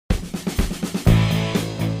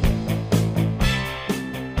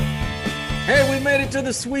made it to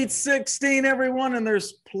the Sweet 16, everyone, and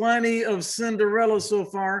there's plenty of Cinderella so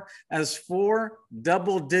far, as 4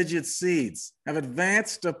 double-digit seeds have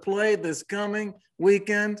advanced to play this coming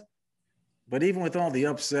weekend. But even with all the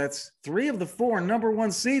upsets, 3 of the 4 number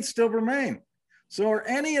 1 seeds still remain. So are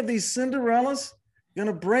any of these Cinderellas going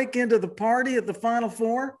to break into the party at the Final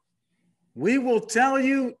Four? We will tell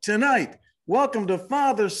you tonight. Welcome to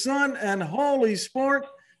Father, Son, and Holy Sport.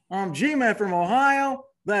 I'm G-Man from Ohio.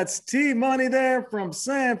 That's T-Money there from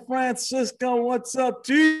San Francisco. What's up,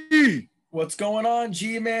 T? What's going on,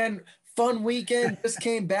 G-Man? Fun weekend. Just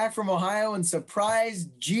came back from Ohio and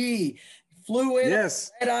surprised G. Flew in,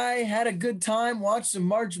 yes. I had a good time, watched some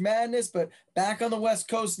March Madness, but back on the West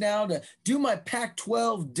Coast now to do my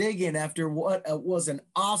Pac-12 digging after what was an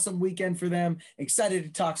awesome weekend for them. Excited to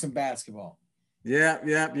talk some basketball. Yeah.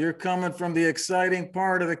 You're coming from the exciting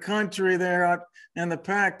part of the country there in the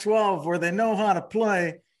Pac-12 where they know how to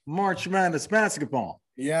play March Madness basketball.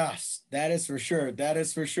 Yes, that is for sure.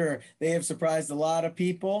 They have surprised a lot of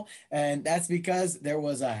people, and that's because there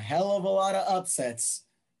was a hell of a lot of upsets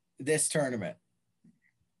this tournament.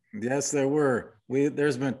 Yes, there were.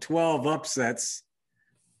 There's been 12 upsets,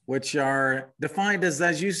 which are defined as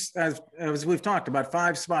we've talked about,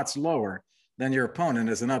 5 spots lower than your opponent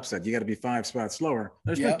as an upset. You got to be 5 spots lower.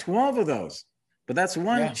 There's been 12 of those, but that's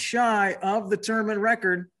one shy of the tournament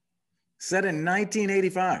record set in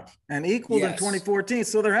 1985 and equaled in 2014.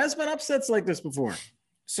 So there has been upsets like this before.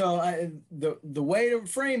 So the way to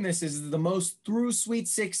frame this is the most through Sweet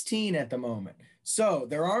 16 at the moment. So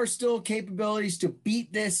there are still capabilities to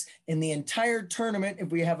beat this in the entire tournament if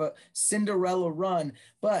we have a Cinderella run,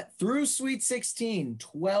 but through Sweet 16,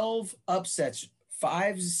 12 upsets,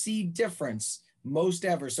 5 seed difference, most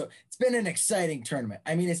ever. So it's been an exciting tournament.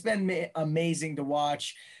 I mean, it's been amazing to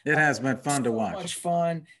watch. It has been fun to watch. Much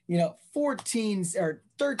fun. 14 or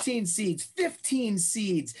 13 seeds, 15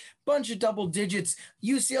 seeds, bunch of double digits.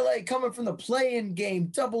 UCLA coming from the play-in game,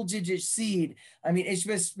 double-digit seed. I mean, it's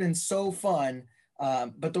just been so fun.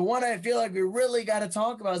 But the one I feel like we really got to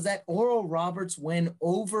talk about is that Oral Roberts win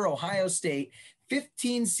over Ohio State.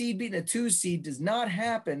 15 seed beating a 2 seed does not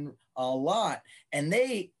happen a lot. And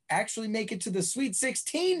they actually make it to the Sweet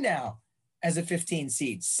 16 now as a 15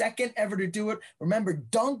 seed. Second ever to do it. Remember,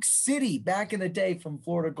 Dunk City back in the day from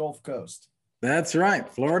Florida Gulf Coast. That's right.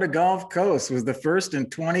 Florida Gulf Coast was the first in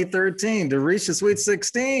 2013 to reach the Sweet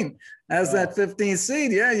 16 as that 15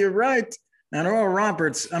 seed. Yeah, you're right. And Oral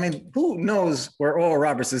Roberts, I mean, who knows where Oral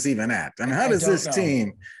Roberts is even at? I mean, how does this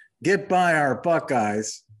team get by our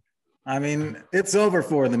Buckeyes? I mean, it's over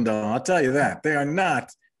for them, though. I'll tell you that. They are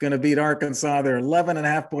not going to beat Arkansas. They're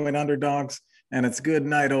 11.5-point underdogs, and it's good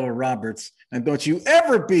night, Oral Roberts. And don't you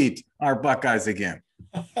ever beat our Buckeyes again.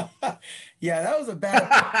 Yeah, that was a bad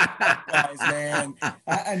Buckeyes, man.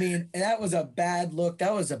 I mean, that was a bad look.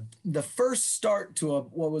 That was the first start to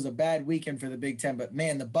what was a bad weekend for the Big Ten. But,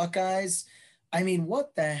 man, the Buckeyes, I mean,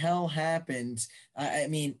 what the hell happened? I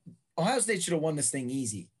mean, Ohio State should have won this thing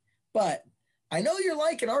easy. But I know you're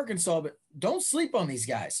liking Arkansas, but don't sleep on these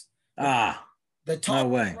guys. The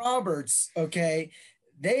top Roberts, okay,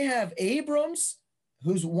 they have Abrams,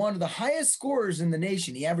 who's one of the highest scorers in the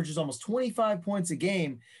nation. He averages almost 25 points a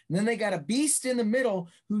game. And then they got a beast in the middle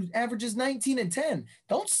who averages 19 and 10.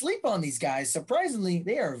 Don't sleep on these guys. Surprisingly,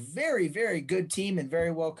 they are a very, very good team and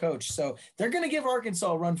very well coached. So they're going to give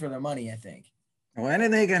Arkansas a run for their money, I think. Well,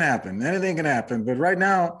 anything can happen. But right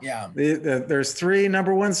now, there's 3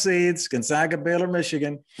 number 1 seeds, Gonzaga, Baylor,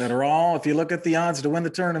 Michigan, that are all, if you look at the odds to win the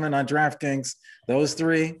tournament on DraftKings, those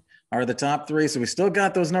 3 are the top 3. So we still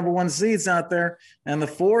got those number 1 seeds out there. And the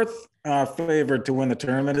 4th favorite to win the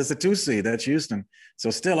tournament is the 2 seed. That's Houston. So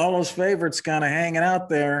still all those favorites kind of hanging out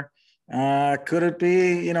there. Could it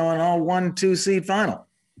be, an all 1-2 seed final?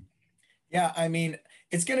 Yeah, I mean,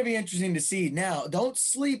 it's going to be interesting to see. Now, don't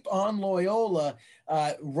sleep on Loyola.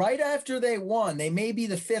 Right after they won, they may be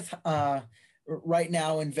the 5th right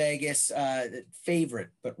now in Vegas favorite.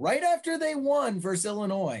 But right after they won versus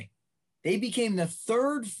Illinois, they became the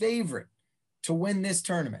 3rd favorite to win this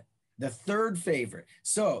tournament. The 3rd favorite.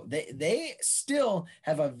 So they still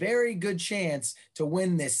have a very good chance to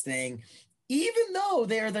win this thing, even though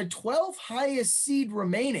they are the 12th highest seed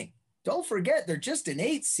remaining. Don't forget, they're just an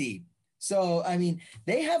 8th seed. So, I mean,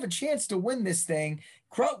 they have a chance to win this thing.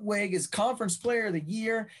 Krutwig is Conference Player of the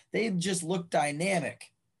Year. They just look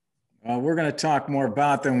dynamic. We're going to talk more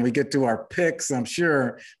about them when we get to our picks, I'm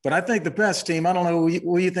sure. But I think the best team, I don't know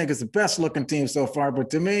who you think is the best looking team so far, but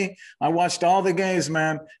to me, I watched all the games,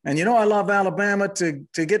 man. And you know, I love Alabama to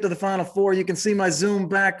get to the Final Four. You can see my Zoom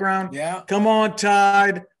background. Yeah. Come on,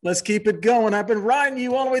 Tide. Let's keep it going. I've been riding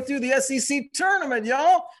you all the way through the SEC tournament,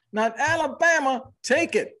 y'all. Now, Alabama,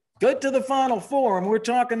 take it. Get to the Final Four. And we're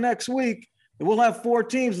talking next week. We'll have 4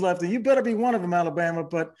 teams left, and you better be one of them, Alabama.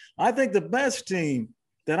 But I think the best team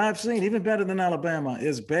that I've seen, even better than Alabama,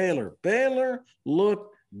 is Baylor. Baylor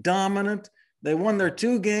looked dominant. They won their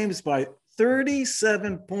 2 games by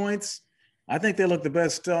 37 points. I think they look the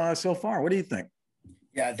best so far. What do you think?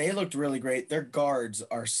 Yeah, they looked really great. Their guards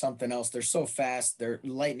are something else. They're so fast. They're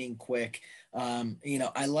lightning quick. You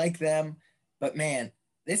know, I like them, but man,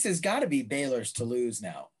 this has got to be Baylor's to lose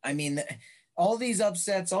now. I mean, all these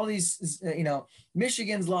upsets, all these, you know,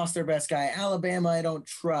 Michigan's lost their best guy. Alabama, I don't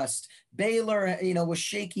trust. Baylor, you know, was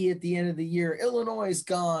shaky at the end of the year. Illinois is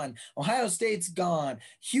gone. Ohio State's gone.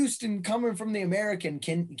 Houston coming from the American.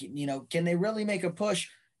 Can they really make a push?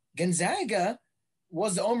 Gonzaga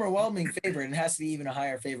was the overwhelming favorite and has to be even a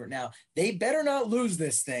higher favorite now. They better not lose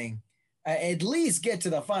this thing. At least get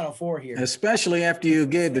to the Final Four here. Especially after you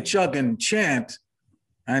gave the chugging chant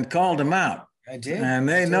and called them out. I did. And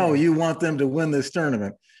they know you want them to win this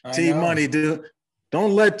tournament. T-Money,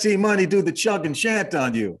 don't let T-Money do the chug and chant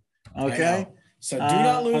on you. Okay. So do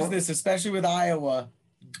not lose this, especially with Iowa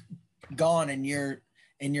gone in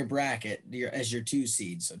your bracket as your 2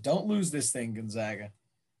 seed. So don't lose this thing, Gonzaga.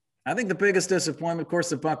 I think the biggest disappointment, of course,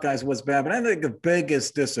 the Buckeyes was bad, but I think the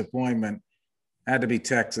biggest disappointment had to be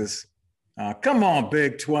Texas. Come on,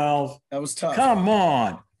 Big 12. That was tough. Come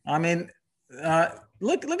on. I mean,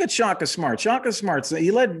 Look at Shaka Smart. Shaka Smart, he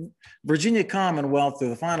led Virginia Commonwealth to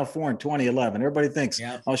the Final Four in 2011. Everybody thinks,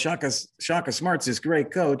 oh, Shaka Smart's this great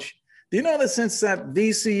coach. Do you know that since that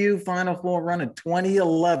VCU Final Four run in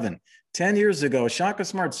 2011, 10 years ago, Shaka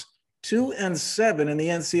Smart's 2-7 in the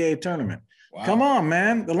NCAA tournament? Wow. Come on,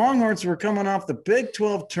 man. The Longhorns were coming off the Big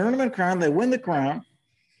 12 tournament crown. They win the crown.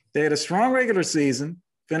 They had a strong regular season,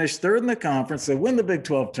 finished 3rd in the conference. They win the Big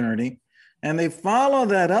 12 tourney. And they follow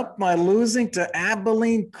that up by losing to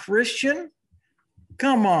Abilene Christian?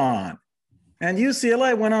 Come on. And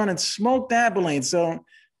UCLA went on and smoked Abilene. So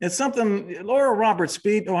it's something, Laura Roberts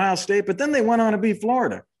beat Ohio State, but then they went on to beat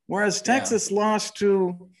Florida. Whereas Texas lost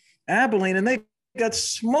to Abilene and they got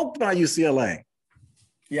smoked by UCLA.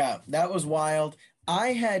 Yeah, that was wild.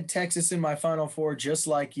 I had Texas in my Final Four just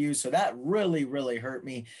like you. So that really, really hurt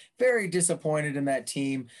me. Very disappointed in that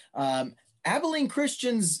team. Abilene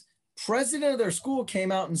Christian's president of their school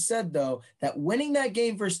came out and said, though, that winning that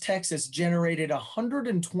game versus Texas generated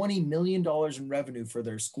 $120 million in revenue for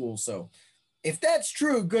their school. So if that's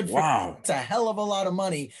true, good for them. It's a hell of a lot of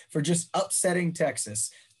money for just upsetting Texas.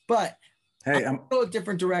 But hey, I'm go a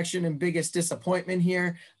different direction and biggest disappointment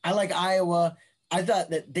here. I like Iowa. I thought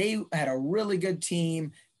that they had a really good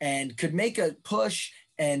team and could make a push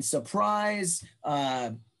and surprise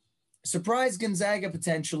Gonzaga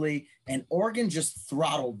potentially, and Oregon just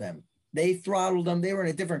throttled them. They throttled them. They were in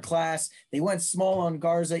a different class. They went small on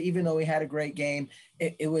Garza, even though he had a great game.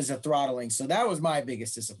 It was a throttling. So that was my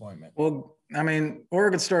biggest disappointment. Well, I mean,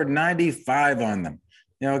 Oregon scored 95 on them.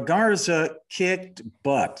 You know, Garza kicked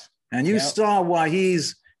butt. And you saw why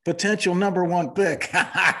he's potential number 1 pick.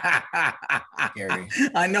 Gary.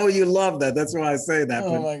 I know you love that. That's why I say that.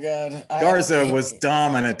 Oh, my God. Garza was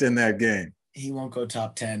dominant in that game. He won't go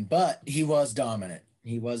top 10, but he was dominant.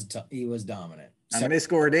 He was dominant. I mean, they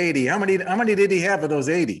scored 80. How many did he have of those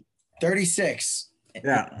 80? 36.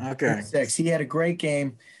 Yeah, okay. 36. He had a great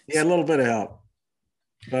game. He had a little bit of help.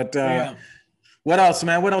 But what else,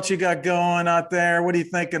 man? What else you got going out there? What are you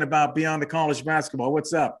thinking about beyond the college basketball?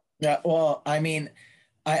 What's up? Yeah, well, I mean,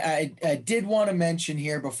 I did want to mention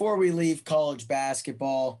here before we leave college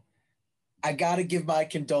basketball, I got to give my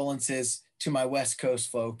condolences to my West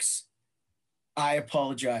Coast folks. I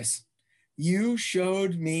apologize. You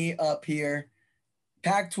showed me up here.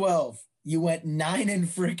 Pac-12, you went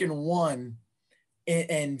 9-1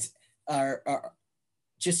 and are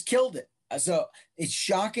just killed it. So it's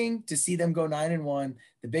shocking to see them go 9-1.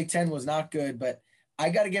 The Big Ten was not good, but I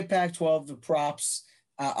got to give Pac-12 the props.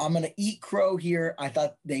 I'm going to eat crow here. I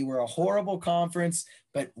thought they were a horrible conference,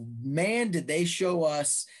 but man, did they show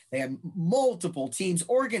us. They have multiple teams.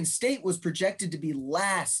 Oregon State was projected to be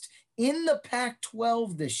last in the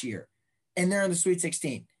Pac-12 this year, and they're in the Sweet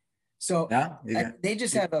 16. So they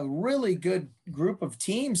just have a really good group of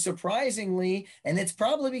teams, surprisingly, and it's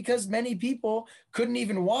probably because many people couldn't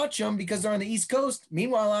even watch them because they're on the East Coast.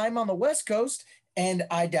 Meanwhile, I'm on the West Coast, And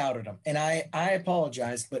I doubted him. And I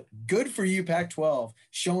apologize, but good for you, Pac-12,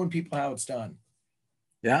 showing people how it's done.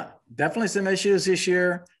 Yeah, definitely some issues this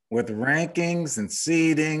year with rankings and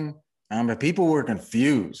seeding. But people were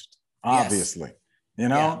confused, obviously. Yes. You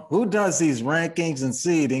know, Yeah. who does these rankings and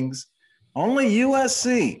seedings? Only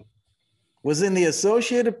USC was in the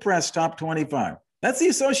Associated Press top 25. That's the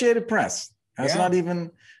Associated Press. That's Yeah. not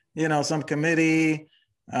even, some committee.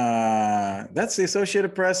 That's the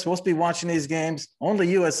Associated Press supposed to be watching these games. Only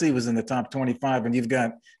USC was in the top 25, and you've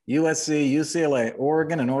got USC, UCLA,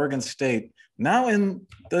 Oregon, and Oregon State now in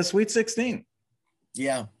the Sweet 16.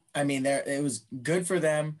 Yeah. I mean, it was good for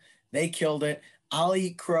them. They killed it. I'll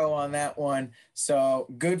eat crow on that one.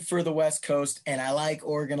 So good for the West Coast. And I like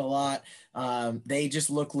Oregon a lot. They just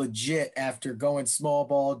look legit after going small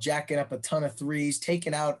ball, jacking up a ton of threes,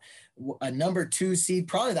 taking out a number 2 seed,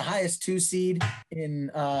 probably the highest 2 seed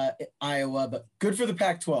in Iowa, but good for the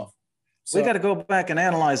Pac-12. So we got to go back and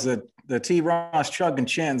analyze the T. Ross chug and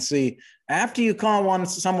chant and see, after you call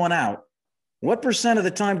someone out, what percent of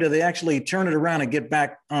the time do they actually turn it around and get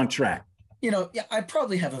back on track? Yeah, I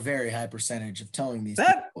probably have a very high percentage of telling these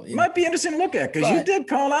that people. Might be interesting to look at, because you did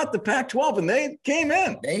call out the Pac-12 and they came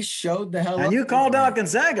in. They showed the hell up. And you called out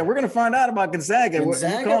Gonzaga. We're going to find out about Gonzaga.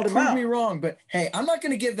 Gonzaga you called them out. Me wrong, but hey, I'm not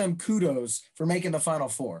going to give them kudos for making the Final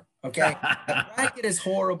Four. Okay, the bracket is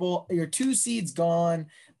horrible. Your 2 seeds gone.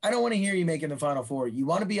 I don't want to hear you making the Final Four. You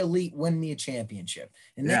want to be elite, win me a championship,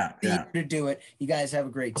 and then to do it. You guys have a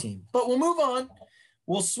great team. But we'll move on.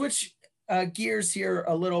 We'll switch gears here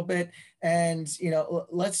a little bit, and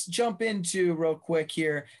let's jump into real quick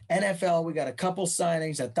here. NFL, we got a couple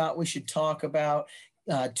signings I thought we should talk about.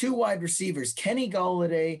 2 wide receivers. Kenny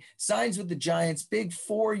Golladay signs with the Giants, big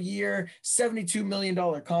 4-year, $72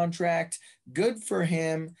 million contract. Good for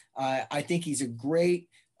him. I think he's a great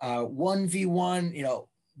 1v1,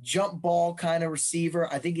 jump ball kind of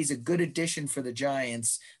receiver. I think he's a good addition for the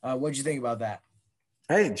Giants. What'd you think about that?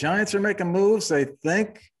 Hey, Giants are making moves. They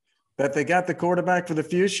think that they got the quarterback for the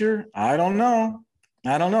future. I don't know,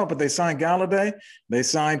 but they signed Golladay. They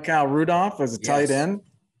signed Kyle Rudolph as a tight end.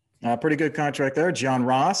 Pretty good contract there. John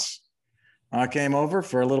Ross came over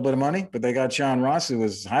for a little bit of money, but they got John Ross, who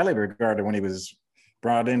was highly regarded when he was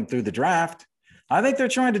brought in through the draft. I think they're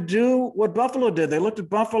trying to do what Buffalo did. They looked at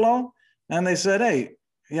Buffalo and they said, hey,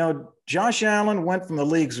 Josh Allen went from the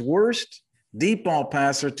league's worst deep ball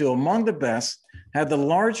passer to among the best, had the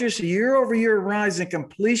largest year-over-year rise in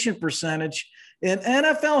completion percentage in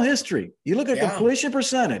NFL history. You look at completion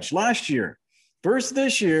percentage last year versus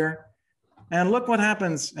this year, and look what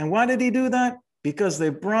happens. And why did he do that? Because they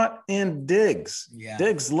brought in Diggs. Yeah.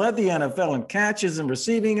 Diggs led the NFL in catches and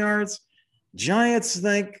receiving yards. Giants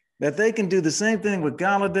think that they can do the same thing with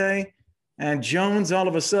Golladay, and Jones all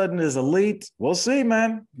of a sudden is elite. We'll see,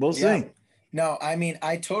 man. We'll see. No, I mean,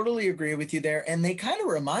 I totally agree with you there. And they kind of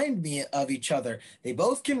remind me of each other. They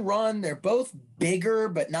both can run. They're both bigger,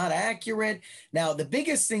 but not accurate. Now, the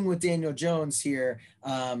biggest thing with Daniel Jones here,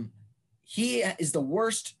 he is the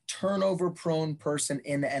worst turnover-prone person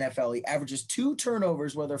in the NFL. He averages 2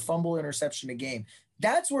 turnovers, whether fumble, interception, a game.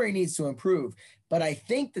 That's where he needs to improve. But I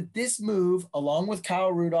think that this move, along with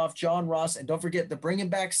Kyle Rudolph, John Ross, and don't forget the bringing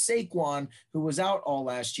back Saquon, who was out all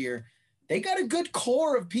last year, they got a good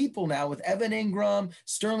core of people now with Evan Ingram,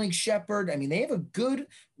 Sterling Shepard. I mean, they have a good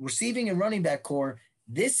receiving and running back core.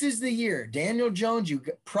 This is the year. Daniel Jones, you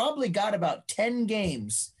probably got about 10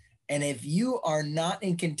 games. And if you are not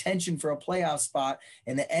in contention for a playoff spot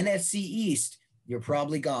in the NFC East, you're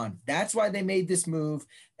probably gone. That's why they made this move.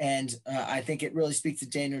 And I think it really speaks to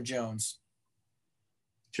Daniel Jones.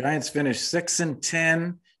 Giants finished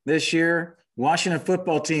 6-10 this year. Washington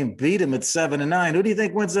football team beat him at 7-9. Who do you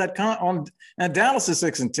think wins that? And Dallas is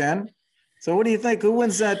 6-10. So what do you think? Who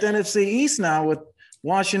wins that NFC East now with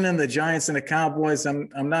Washington, the Giants, and the Cowboys? I'm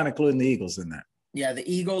not including the Eagles in that. Yeah,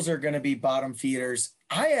 the Eagles are going to be bottom feeders.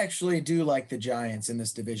 I actually do like the Giants in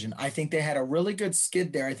this division. I think they had a really good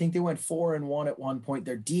skid there. I think they went 4-1 at one point.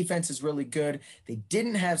 Their defense is really good. They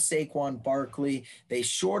didn't have Saquon Barkley. They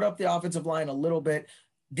shored up the offensive line a little bit.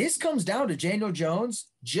 This comes down to Daniel Jones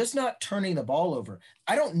just not turning the ball over.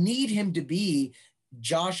 I don't need him to be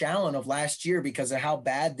Josh Allen of last year because of how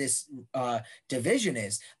bad this division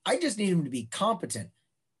is. I just need him to be competent.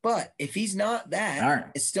 But if he's not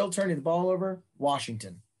that, it's still turning the ball over,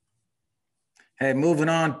 Washington. Hey, moving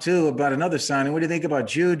on to about another signing. What do you think about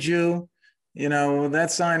Juju? That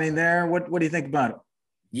signing there. What do you think about it?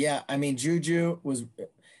 Yeah, I mean, Juju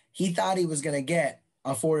he thought he was going to get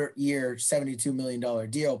a 4-year, $72 million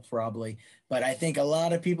deal probably. But I think a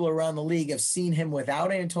lot of people around the league have seen him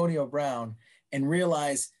without Antonio Brown and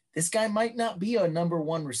realize this guy might not be a number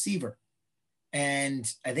 1 receiver.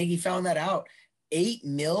 And I think he found that out. $8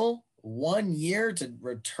 million 1 year to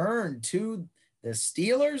return to the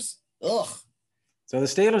Steelers. Ugh. So the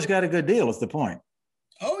Steelers got a good deal, is the point.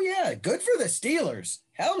 Oh, yeah. Good for the Steelers.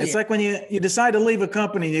 Hell yeah. It's like when you decide to leave a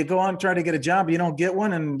company, you go on and try to get a job, you don't get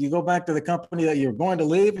one, and you go back to the company that you're going to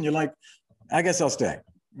leave, and you're like, I guess I'll stay,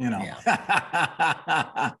 Yeah.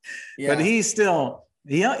 But he's still,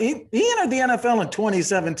 he entered the NFL in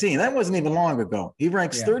 2017. That wasn't even long ago. He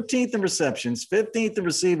ranks 13th in receptions, 15th in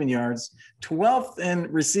receiving yards, 12th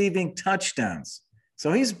in receiving touchdowns.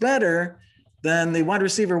 So he's better than the wide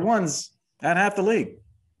receiver ones at half the league.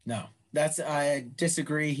 No, I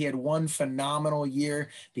disagree. He had one phenomenal year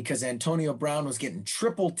because Antonio Brown was getting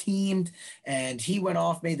triple teamed and he went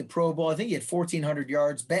off, made the Pro Bowl. I think he had 1,400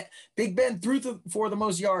 yards. Big Ben threw for the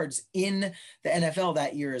most yards in the NFL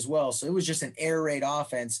that year as well. So it was just an air raid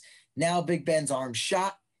offense. Now Big Ben's arm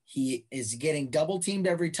shot. He is getting double teamed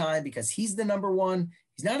every time because he's the number one.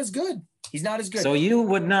 He's not as good. He's not as good. So you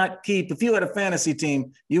would not keep, if you had a fantasy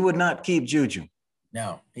team, you would not keep Juju.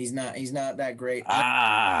 No, he's not. He's not that great.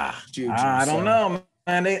 Juju, I don't know,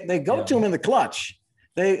 man. They go to him in the clutch.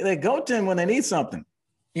 They go to him when they need something.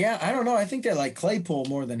 Yeah, I don't know. I think they like Claypool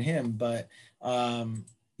more than him, but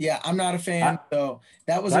yeah, I'm not a fan. So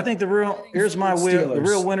that was. I think the real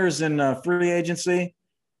winners in free agency.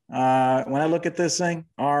 When I look at this thing,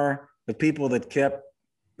 are the people that kept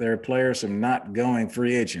their players from not going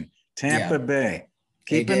free agent. Tampa Bay,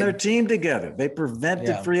 keeping their team together. They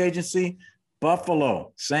prevented free agency.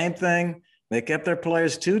 Buffalo, same thing. They kept their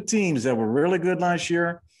players, 2 teams that were really good last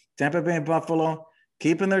year, Tampa Bay and Buffalo,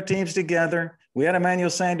 keeping their teams together. We had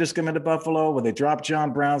Emmanuel Sanders come into Buffalo where they dropped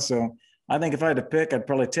John Brown. So I think if I had to pick, I'd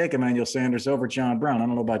probably take Emmanuel Sanders over John Brown. I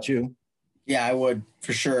don't know about you. Yeah, I would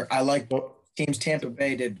for sure. I like both teams. Tampa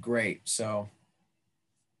Bay did great. So,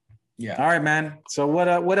 yeah. All right, man. So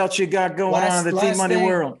what else you got going on in the Team Money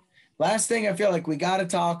world? Last thing I feel like we got to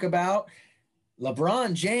talk about,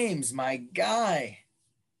 LeBron James, my guy.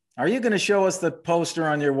 Are you going to show us the poster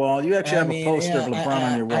on your wall? You actually have a poster of LeBron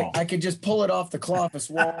on your wall. I could just pull it off the Cloffice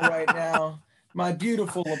wall right now. My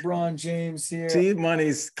beautiful LeBron James here. Team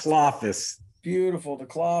Money's Cloffice. Beautiful, the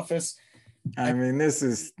Cloffice. I mean,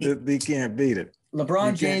 you can't beat it.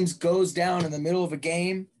 LeBron James goes down in the middle of a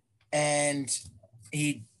game and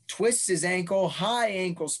he twists his ankle, high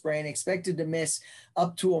ankle sprain, expected to miss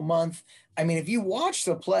up to a month. I mean, if you watch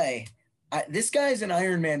the play, this guy's an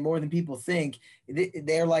Iron Man more than people think.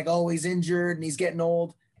 They're like, oh, he's injured and he's getting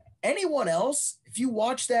old. Anyone else, if you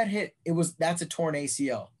watch that hit, that's a torn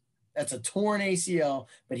ACL. That's a torn ACL,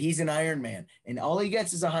 but he's an Iron Man. And all he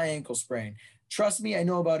gets is a high ankle sprain. Trust me, I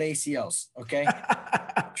know about ACLs, okay?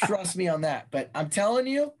 Trust me on that. But I'm telling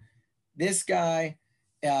you, this guy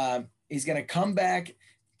is going to come back.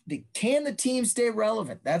 Can the team stay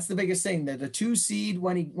relevant? That's the biggest thing. The 2 seed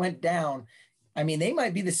when he went down, I mean, they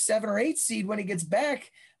might be the 7 or 8 seed when he gets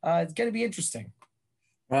back. It's going to be interesting.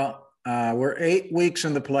 Well, we're 8 weeks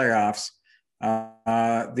in the playoffs.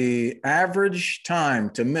 The average time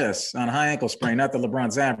to miss on a high ankle sprain, not the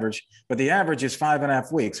LeBron's average, but the average is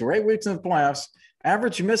 5.5 weeks. We're 8 weeks in the playoffs.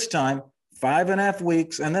 Average miss time, 5.5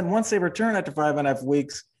 weeks. And then once they return after 5.5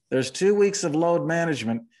 weeks, there's 2 weeks of load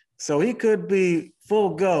management. So he could be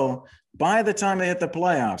full go by the time they hit the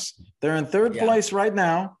playoffs. They're in 3rd place right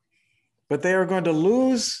now, but they are going to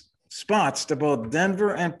lose spots to both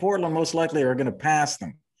Denver and Portland. Most likely are going to pass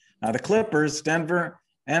them. The Clippers, Denver,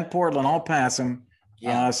 and Portland all pass them.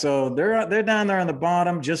 So they're down there on the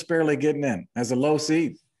bottom, just barely getting in as a low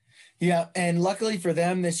seed. Yeah, and luckily for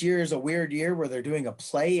them, this year is a weird year where they're doing a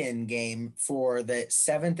play-in game for the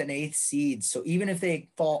 7th and 8th seeds. So even if they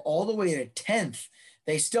fall all the way to 10th,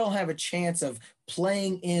 they still have a chance of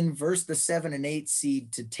playing in versus the 7 and 8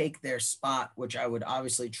 seed to take their spot, which I would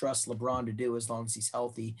obviously trust LeBron to do as long as he's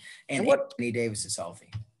healthy and Anthony Davis is healthy.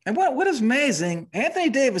 And what is amazing, Anthony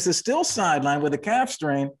Davis is still sidelined with a calf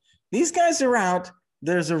strain. These guys are out.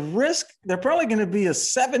 There's a risk. They're probably going to be a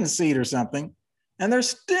 7 seed or something. And they're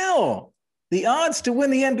still, the odds to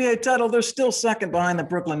win the NBA title, they're still second behind the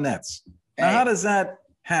Brooklyn Nets. Now, how does that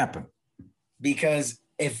happen? Because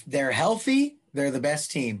if they're healthy, they're the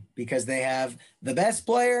best team because they have the best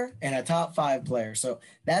player and a top 5 player. So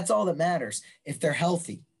that's all that matters. If they're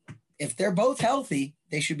healthy, if they're both healthy,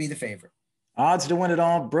 they should be the favorite. Odds to win it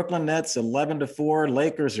all. Brooklyn Nets 11-4.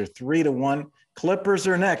 Lakers are 3-1. Clippers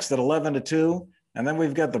are next at 11-2. And then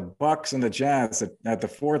we've got the Bucks and the Jazz at the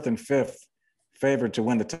 4th and 5th favorite to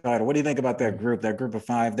win the title. What do you think about that group of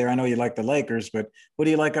 5 there? I know you like the Lakers, but what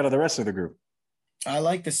do you like out of the rest of the group? I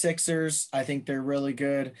like the Sixers. I think they're really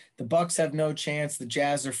good. The Bucks have no chance. The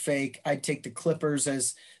Jazz are fake. I'd take the Clippers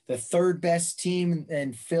as the third best team,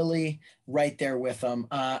 and Philly right there with them.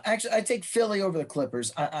 Actually, I take Philly over the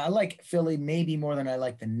Clippers. I like Philly maybe more than I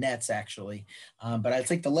like the Nets, actually. But I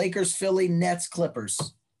take the Lakers, Philly, Nets,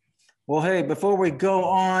 Clippers. Well, hey, before we go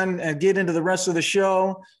on and get into the rest of the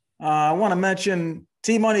show, I want to mention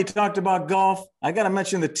T Money talked about golf. I got to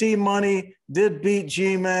mention the T Money did beat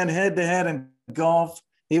G Man head to head in golf.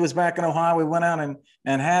 He was back in Ohio. We went out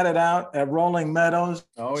and had it out at Rolling Meadows.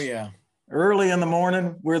 Oh, yeah. Early in the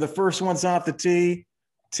morning. We're the first ones off the tee.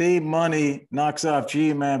 T Money knocks off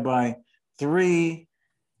G Man by 3,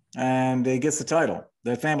 and he gets the title,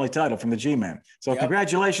 the family title from the G Man. So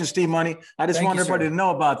Congratulations, T Money. I just want everybody to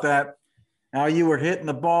know about that. How you were hitting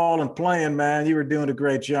the ball and playing, man. You were doing a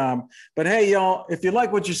great job. But hey, y'all, if you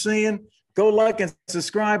like what you're seeing, go like and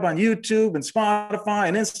subscribe on YouTube and Spotify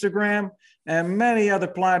and Instagram and many other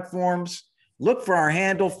platforms. Look for our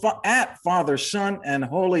handle at Father, Son, and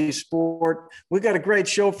Holy Sport. We got a great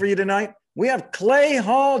show for you tonight. We have Clay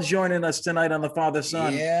Hall joining us tonight on the Father,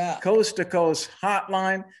 Son Coast to Coast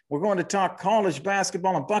Hotline. We're going to talk college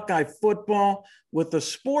basketball and Buckeye football with the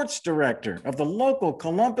sports director of the local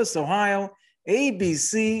Columbus, Ohio,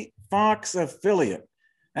 ABC Fox affiliate.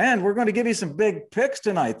 And we're going to give you some big picks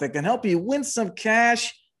tonight that can help you win some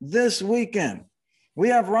cash this weekend. We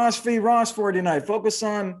have Ross v. Ross for tonight. Focus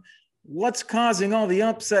on what's causing all the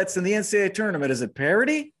upsets in the NCAA tournament. Is it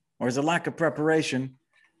parity or is it lack of preparation?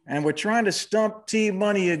 And we're trying to stump T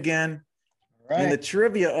Money again in the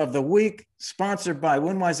trivia of the week, sponsored by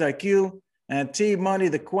Winwise IQ. And T Money,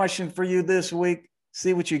 the question for you this week,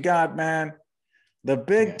 see what you got, man. The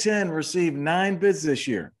Big Ten received 9 bids this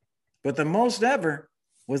year, but the most ever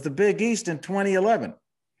was the Big East in 2011.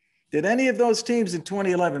 Did any of those teams in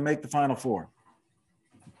 2011 make the Final Four?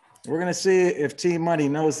 We're going to see if T Money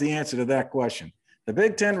knows the answer to that question. The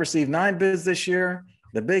Big Ten received 9 bids this year.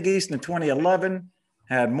 The Big East in 2011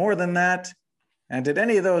 had more than that. And did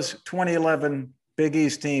any of those 2011 Big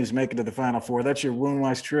East teams make it to the Final Four? That's your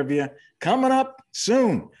Woundwise trivia coming up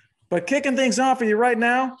soon. But kicking things off for you right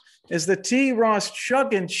now is the T. Ross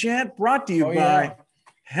Chuggin Chant, brought to you by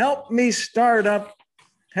Help Me Startup.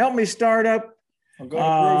 Help Me Startup.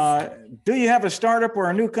 Do you have a startup or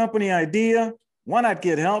a new company idea? Why not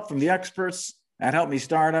get help from the experts at Help Me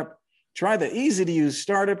Startup? Try the easy-to-use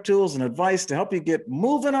startup tools and advice to help you get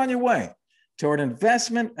moving on your way toward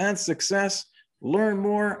investment and success. Learn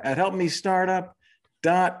more at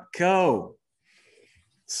helpmestartup.co.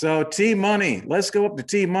 So T Money, let's go up to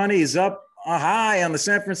T Money. He's up high on the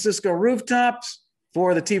San Francisco rooftops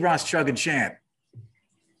for the T. Ross Chuggin Chant.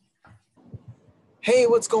 Hey,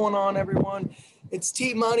 what's going on, everyone? It's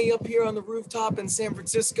T Money up here on the rooftop in San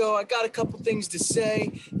Francisco. I got a couple things to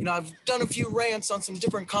say. You know, I've done a few rants on some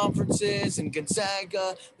different conferences in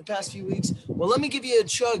Gonzaga the past few weeks. Well, let me give you a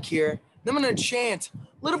chug here. Then I'm going to chant a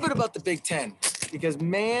little bit about the Big Ten because,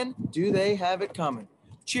 man, do they have it coming.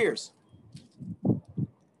 Cheers.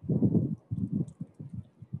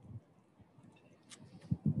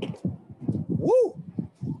 Woo!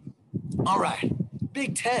 All right,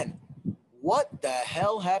 Big Ten. What the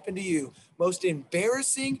hell happened to you? Most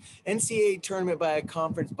embarrassing NCAA tournament by a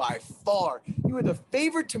conference by far. You were the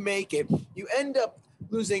favorite to make it. You end up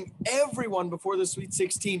losing everyone before the Sweet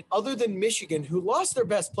 16 other than Michigan, who lost their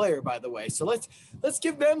best player, by the way. So let's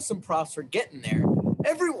give them some props for getting there.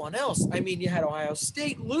 Everyone else, I mean, you had Ohio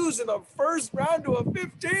State lose in the first round to a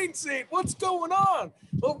 15 seed. What's going on?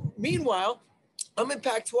 Well, meanwhile, I'm in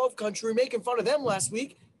Pac-12 country making fun of them last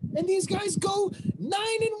week, and these guys go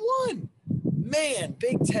 9-1. Man,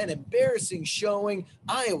 Big Ten embarrassing showing.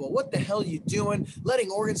 Iowa, what the hell are you doing? Letting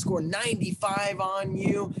Oregon score 95 on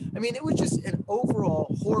you. I mean, it was just an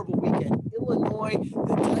overall horrible weekend. Illinois,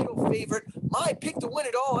 the title favorite, my pick to win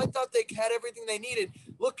it all. I thought they had everything they needed.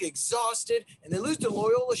 Look exhausted, and they lose to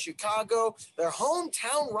Loyola Chicago, their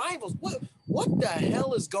hometown rivals. What the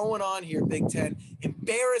hell is going on here, Big Ten?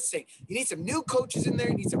 Embarrassing. You need some new coaches in there.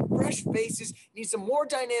 You need some fresh faces. You need some more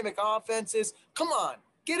dynamic offenses. Come on.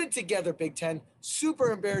 Get it together, Big Ten.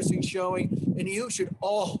 Super embarrassing showing, and you should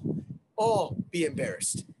all be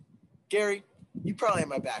embarrassed. Gary, you probably have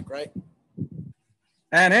my back, right?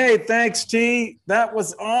 And hey, thanks, T. That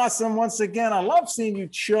was awesome. Once again, I love seeing you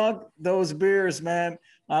chug those beers, man.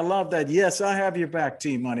 I love that. Yes, I have your back,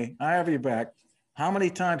 T Money. I have your back. How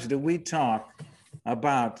many times did we talk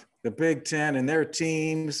about the Big Ten and their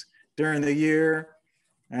teams during the year?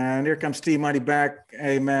 And here comes T Money back.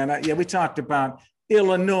 Hey, man, we talked about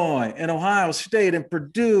Illinois and Ohio State and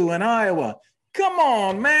Purdue and Iowa. Come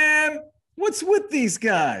on, man. What's with these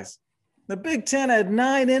guys? The Big Ten had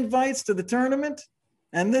 9 invites to the tournament.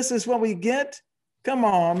 and this is what we get? Come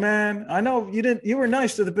on, man. I know you were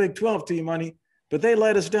nice to the Big 12 team, money, but they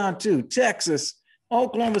let us down too. Texas,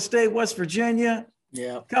 Oklahoma State, West Virginia.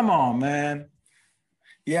 Yeah. Come on, man.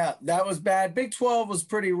 Yeah, that was bad. Big 12 was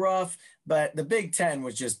pretty rough, but the Big 10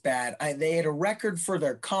 was just bad. They had a record for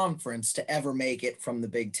their conference to ever make it from the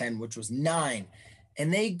Big 10, which was 9.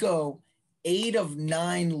 And they go 8 of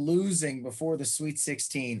 9 losing before the Sweet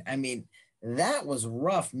 16. I mean, that was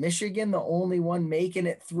rough. Michigan, the only one making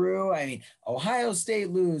it through. I mean, Ohio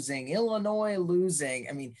State losing, Illinois losing.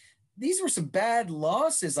 I mean, these were some bad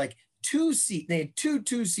losses. Like they had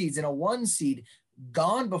two seeds and a 1 seed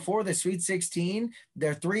gone before the Sweet 16,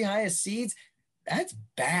 their 3 highest seeds. That's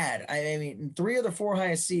bad. I mean, 3 of the 4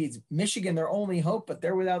 highest seeds, Michigan, their only hope, but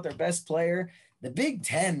they're without their best player. The Big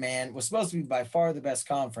 10, man, was supposed to be by far the best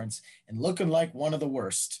conference and looking like one of the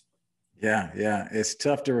worst. Yeah. It's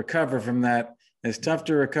tough to recover from that. The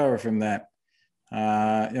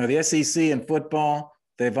SEC in football,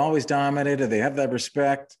 they've always dominated. They have that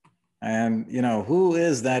respect. And, who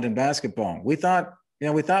is that in basketball? We thought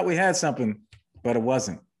we had something, but it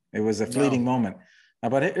wasn't. It was a fleeting moment.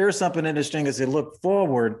 But here's something interesting as you look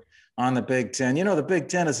forward on the Big Ten. The Big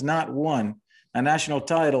Ten has not won a national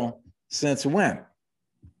title since when?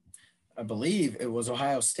 I believe it was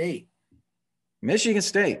Ohio State. Michigan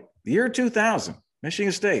State, the year 2000.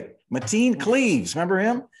 Michigan State. Mateen Cleaves, remember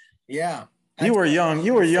him? Yeah. You were young.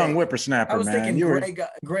 You were a young whippersnapper, man. I was thinking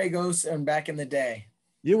Greg Osen back in the day.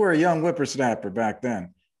 You were a young whippersnapper back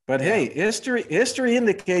then. But hey, history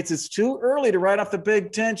indicates it's too early to write off the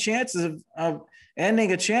Big Ten chances of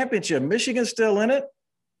ending a championship. Michigan's still in it.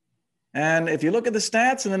 And if you look at the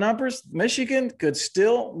stats and the numbers, Michigan could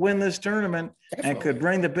still win this tournament. Definitely. And could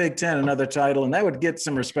bring the Big Ten another title, and that would get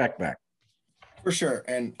some respect back. For sure.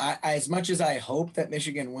 And I, as much as I hope that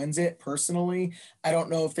Michigan wins it personally, I don't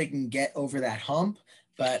know if they can get over that hump,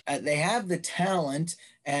 but they have the talent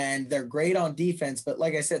and they're great on defense. But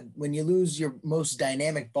like I said, when you lose your most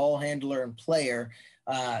dynamic ball handler and player,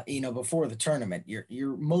 before the tournament,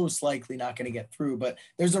 you're most likely not going to get through. But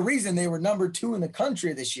there's a reason they were number 2 in the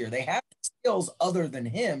country this year. They have skills other than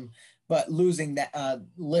him, but losing that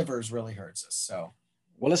livers really hurts us. So.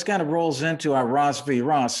 Well, this kind of rolls into our Ross v.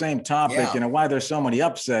 Ross, same topic, why there's so many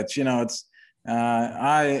upsets.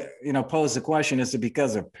 I pose the question, is it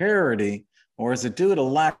because of parity or is it due to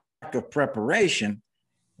lack of preparation?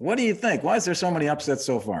 What do you think? Why is there so many upsets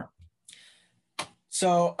so far?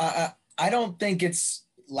 So I don't think it's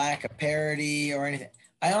lack of parity or anything.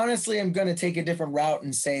 I honestly am going to take a different route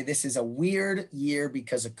and say this is a weird year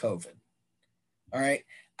because of COVID. All right.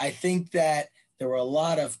 I think that there were a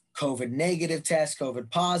lot of COVID negative tests, COVID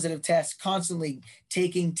positive tests, constantly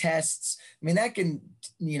taking tests. I mean, that can,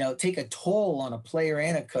 take a toll on a player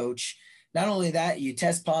and a coach. Not only that, you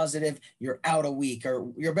test positive, you're out a week,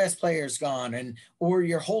 or your best player's gone, or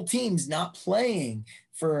your whole team's not playing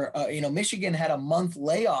for, Michigan had a month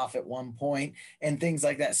layoff at one point and things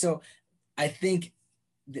like that. So I think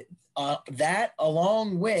that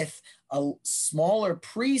along with a smaller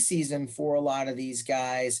preseason for a lot of these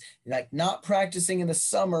guys, like not practicing in the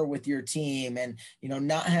summer with your team and,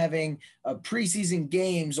 not having preseason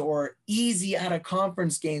games or easy out of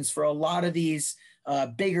conference games for a lot of these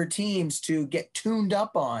bigger teams to get tuned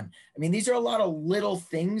up on. I mean, these are a lot of little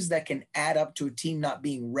things that can add up to a team not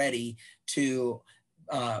being ready to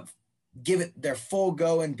give it their full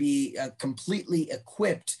go and be completely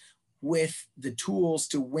equipped with the tools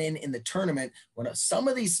to win in the tournament when some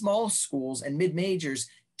of these small schools and mid-majors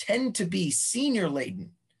tend to be senior laden.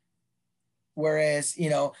 Whereas,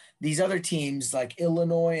 these other teams like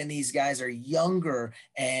Illinois and these guys are younger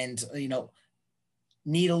and,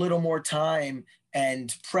 need a little more time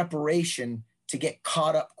and preparation to get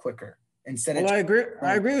caught up quicker. I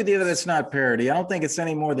agree with you that it's not parity. I don't think it's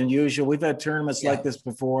any more than usual. We've had tournaments like this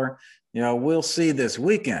before. We'll see this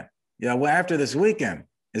weekend. After this weekend,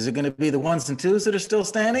 is it going to be the 1s and 2s that are still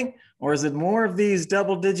standing, or is it more of these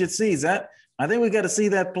double-digit seeds? I think we got to see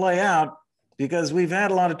that play out because we've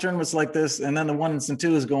had a lot of tournaments like this, and then the 1s and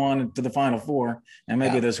 2s go on to the Final Four, and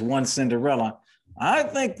maybe there's one Cinderella. I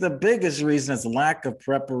think the biggest reason is lack of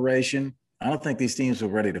preparation. I don't think these teams were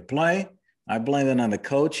ready to play. I blame it on the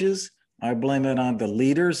coaches. I blame it on the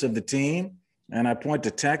leaders of the team, and I point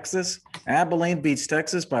to Texas. Abilene beats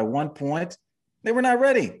Texas by 1 point. They were not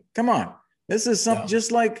ready. Come on. This is something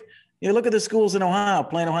just like, look at the schools in Ohio,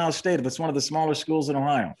 playing Ohio State, if it's one of the smaller schools in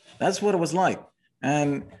Ohio. That's what it was like.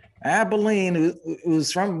 And Abilene,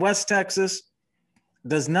 who's from West Texas,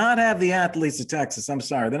 does not have the athletes of Texas. I'm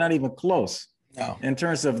sorry. They're not even close in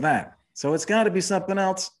terms of that. So it's got to be something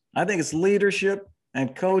else. I think it's leadership.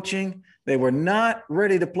 and coaching. They were not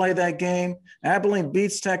ready to play that game. Abilene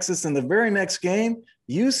beats Texas in the very next game.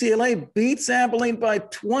 UCLA beats Abilene by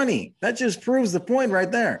 20. That just proves the point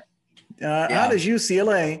right there. How does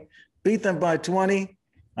UCLA beat them by 20?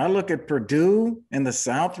 I look at Purdue in the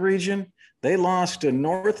South region. They lost to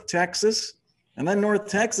North Texas, and then North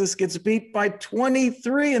Texas gets beat by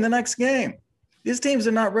 23 in the next game. These teams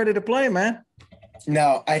are not ready to play, man.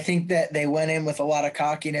 No, I think that they went in with a lot of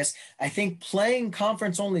cockiness. I think playing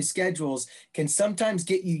conference-only schedules can sometimes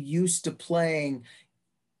get you used to playing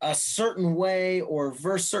a certain way or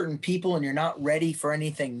versus certain people, and you're not ready for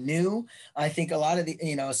anything new. I think a lot of the,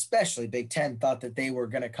 especially Big Ten, thought that they were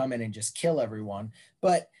going to come in and just kill everyone.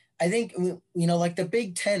 But I think, like the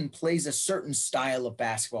Big Ten plays a certain style of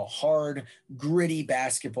basketball, hard, gritty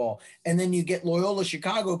basketball. And then you get Loyola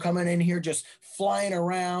Chicago coming in here just flying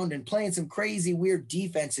around and playing some crazy, weird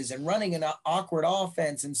defenses and running an awkward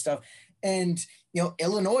offense and stuff. And,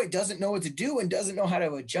 Illinois doesn't know what to do and doesn't know how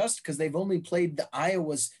to adjust because they've only played the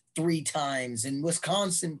Iowas 3 times and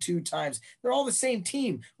Wisconsin 2 times. They're all the same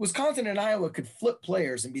team. Wisconsin and Iowa could flip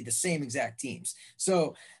players and be the same exact teams.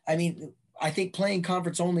 So, I think playing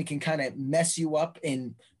conference only can kind of mess you up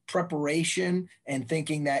in preparation and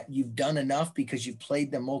thinking that you've done enough because you've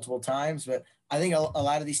played them multiple times. But I think a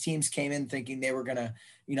lot of these teams came in thinking they were going to,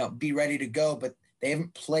 be ready to go, but they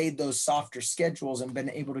haven't played those softer schedules and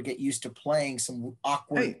been able to get used to playing some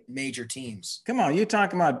awkward major teams. Come on, you're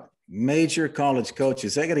talking about major college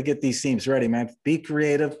coaches. They got to get these teams ready, man. Be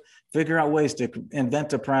creative, figure out ways to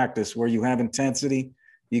invent a practice where you have intensity.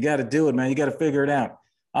 You got to do it, man. You got to figure it out.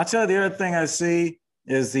 I'll tell you the other thing I see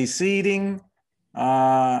is the seeding.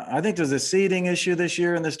 I think there's a seeding issue this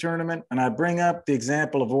year in this tournament, and I bring up the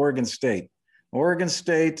example of Oregon State. Oregon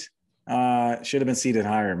State should have been seeded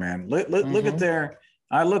higher, man. Look at their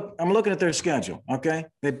 – I'm looking at their schedule, okay?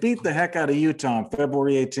 They beat the heck out of Utah on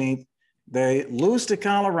February 18th. They lose to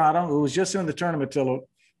Colorado, who was just in the tournament till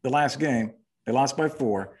the last game. They lost by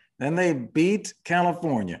 4. Then they beat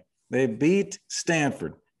California. They beat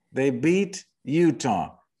Stanford. They beat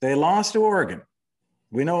Utah. They lost to Oregon.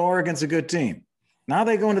 We know Oregon's a good team. Now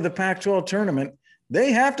they go into the Pac-12 tournament.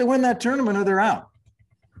 They have to win that tournament or they're out.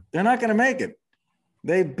 They're not going to make it.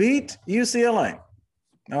 They beat UCLA,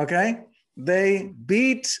 okay? They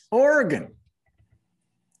beat Oregon,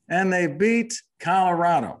 and they beat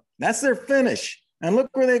Colorado. That's their finish. And look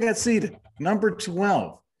where they got seeded, number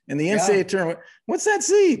 12 in the NCAA tournament. What's that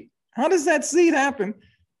seed? How does that seed happen?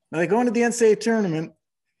 Now they go into the NCAA tournament.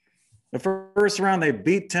 The first round, they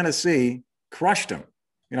beat Tennessee, crushed them,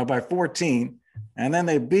 by 14, and then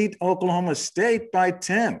they beat Oklahoma State by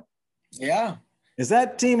 10. Yeah. Is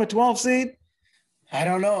that team a 12 seed? I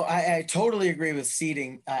don't know. I totally agree with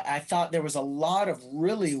seeding. I thought there was a lot of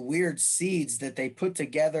really weird seeds that they put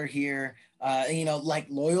together here, like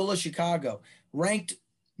Loyola Chicago, ranked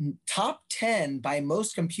top 10 by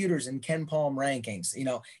most computers in Ken Palm rankings.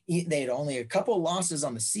 They had only a couple losses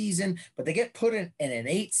on the season, but they get put in an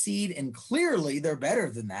 8 seed, and clearly they're better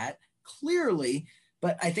than that. Clearly.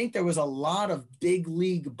 But I think there was a lot of big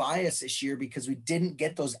league bias this year because we didn't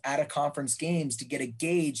get those out-of-conference games to get a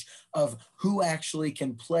gauge of who actually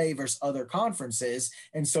can play versus other conferences.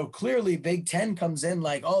 And so clearly Big Ten comes in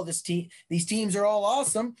like, oh, these teams are all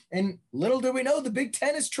awesome. And little do we know the Big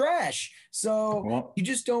Ten is trash. So you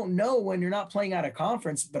just don't know when you're not playing out of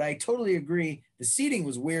conference. But I totally agree. The seeding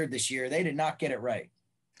was weird this year. They did not get it right.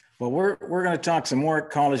 Well, we're going to talk some more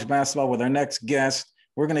college basketball with our next guest.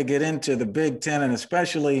 We're going to get into the Big Ten and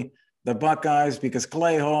especially the Buckeyes because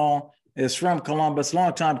Clay Hall is from Columbus,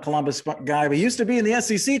 longtime Columbus guy. He used to be in the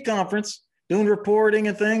SEC conference doing reporting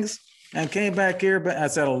and things and came back here, but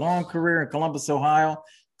has had a long career in Columbus, Ohio.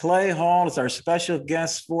 Clay Hall is our special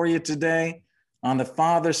guest for you today on the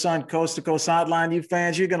Father-Son Coast to Coast Hotline. You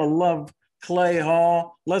fans, you're going to love Clay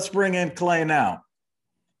Hall. Let's bring in Clay now.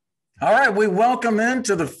 All right, we welcome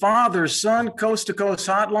into the Father-Son Coast to Coast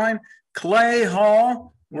Hotline Clay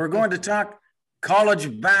Hall. We're going to talk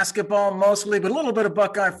college basketball mostly, but a little bit of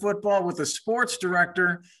Buckeye football with the sports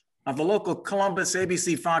director of the local Columbus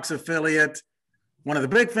ABC Fox affiliate, one of the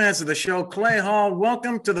big fans of the show, Clay Hall.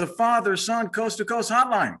 Welcome to the Father-Son Coast to Coast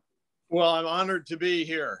Hotline. Well, I'm honored to be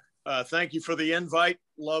here. Thank you for the invite.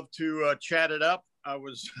 Love to chat it up. I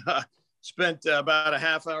was spent about a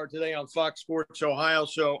half hour today on Fox Sports Ohio,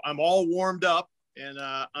 so I'm all warmed up and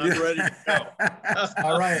I'm ready to go.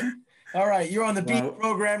 All right. You're on the B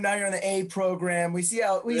program. Now you're on the A program. We see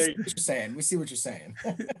what you're saying. We see what you're saying.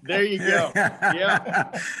 There you go.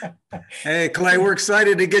 Yeah. Hey, Clay, we're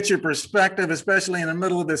excited to get your perspective, especially in the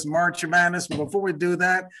middle of this March Madness. But before we do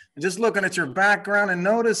that, just looking at your background and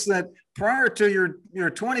notice that prior to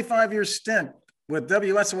your 25-year stint with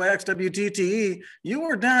WSYX WTTE, you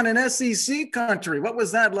were down in SEC country. What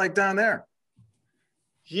was that like down there?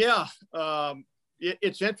 Yeah,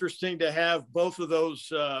 it's interesting to have both of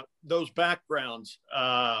those backgrounds.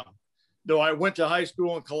 Though I went to high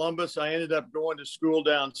school in Columbus, I ended up going to school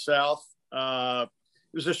down south. It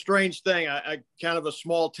was a strange thing. I kind of a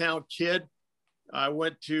small town kid. I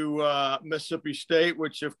went to Mississippi State,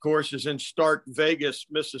 which of course is in Stark Vegas,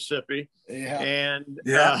 Mississippi. Yeah. And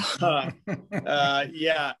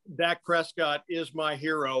Dak Prescott is my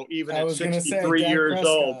hero, even at 63 years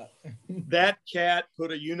old. That cat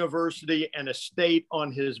put a university and a state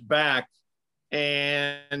on his back,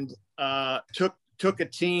 and took a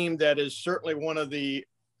team that is certainly one of the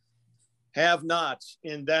have-nots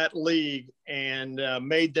in that league and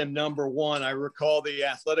made them number one. I recall the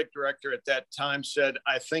athletic director at that time said,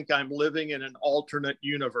 "I think I'm living in an alternate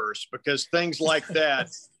universe," because things like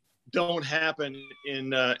that don't happen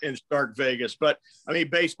in Stark Vegas. But I mean,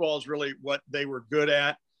 baseball is really what they were good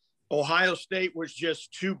at. Ohio State was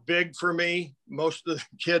just too big for me. Most of the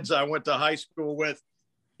kids I went to high school with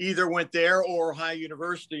either went there or Ohio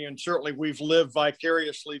University, and certainly we've lived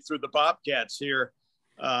vicariously through the Bobcats here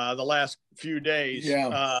the last few days.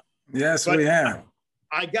 Yeah. Yes, we have.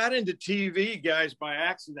 I got into TV, guys, by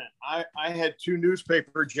accident. I had 2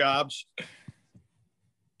 newspaper jobs.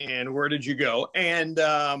 And where did you go? And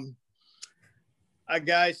a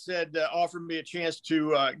guy said, offered me a chance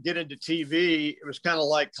to get into TV. It was kind of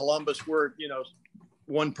like Columbus, where,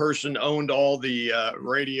 one person owned all the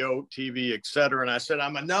radio, TV, et cetera. And I said,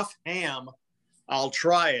 I'm enough ham. I'll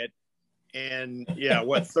try it. And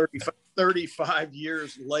 35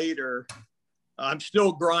 years later, I'm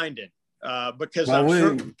still grinding because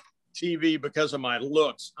I'm TV because of my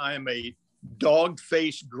looks. I am a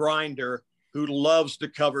dog-faced grinder who loves to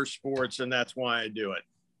cover sports, and that's why I do it.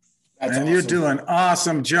 That's awesome. You're doing an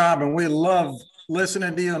awesome job, and we love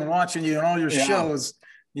listening to you and watching you and all your shows.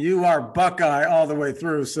 You are Buckeye all the way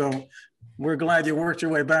through, so we're glad you worked your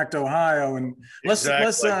way back to Ohio. And let's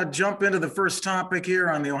jump into the first topic here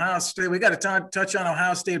on the Ohio State. We got to touch on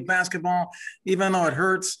Ohio State basketball, even though it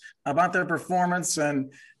hurts about their performance.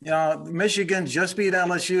 And Michigan just beat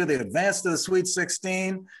LSU. They advanced to the Sweet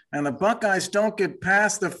 16, and the Buckeyes don't get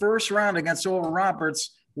past the first round against Oral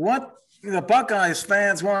Roberts. What the Buckeyes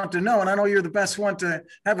fans want to know, and I know you're the best one to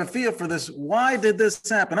have a feel for this, why did this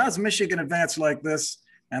happen? How does Michigan advance like this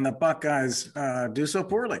and the Buckeyes do so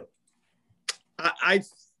poorly?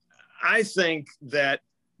 I think that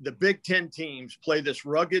the Big Ten teams play this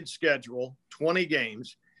rugged schedule, 20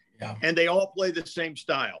 games, and they all play the same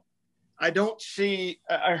style. I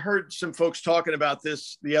heard some folks talking about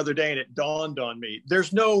this the other day, and it dawned on me.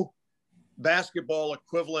 There's no basketball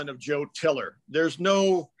equivalent of Joe Tiller. There's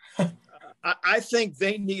no I think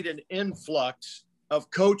they need an influx of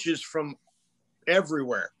coaches from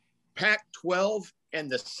everywhere. Pac-12 and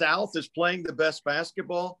the South is playing the best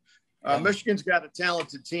basketball. Michigan's got a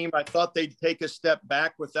talented team. I thought they'd take a step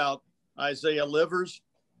back without Isaiah Livers.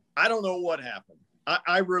 I don't know what happened.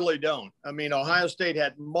 I really don't. I mean, Ohio State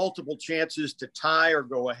had multiple chances to tie or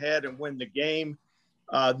go ahead and win the game.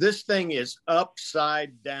 This thing is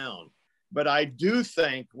upside down. But I do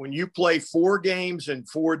think when you play 4 games in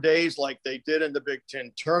 4 days like they did in the Big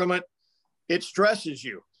Ten tournament, it stresses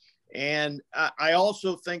you. And I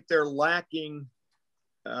also think they're lacking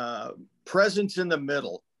presence in the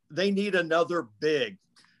middle. They need another big.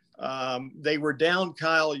 They were down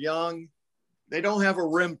Kyle Young. They don't have a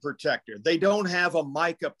rim protector. They don't have a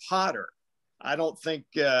Micah Potter. I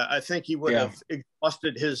think he would have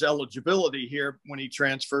exhausted his eligibility here when he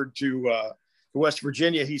transferred to West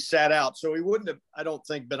Virginia. He sat out. So he wouldn't have, I don't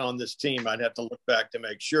think, been on this team. I'd have to look back to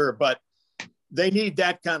make sure. But they need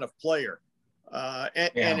that kind of player.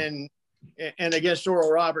 And against Oral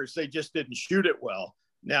Roberts, they just didn't shoot it well.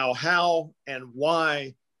 Now, how and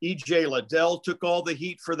why E.J. Liddell took all the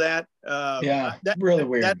heat for that. Really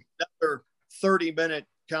weird. That's another 30-minute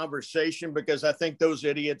conversation, because I think those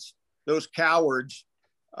idiots, those cowards,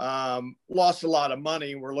 lost a lot of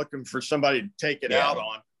money. We're looking for somebody to take it out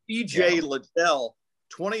on. E.J. Liddell,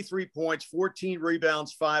 23 points, 14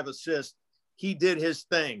 rebounds, 5 assists. He did his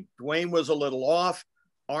thing. Dwayne was a little off.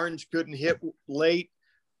 Orange couldn't hit late.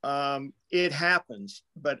 It happens.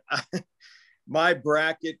 But my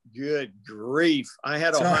bracket, good grief. I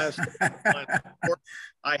had Ohio State.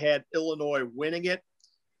 I had Illinois winning it.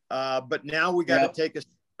 But now we got to take a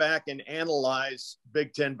step back and analyze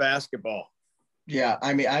Big Ten basketball. Yeah,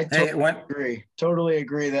 I mean, I totally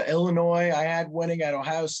agree. The Illinois I had winning at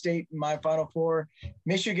Ohio State in my Final Four.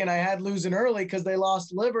 Michigan I had losing early because they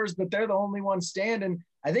lost Livers, but they're the only ones standing.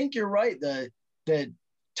 I think you're right. The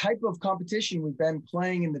type of competition we've been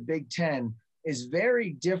playing in the Big Ten is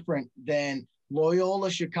very different than Loyola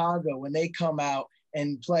Chicago when they come out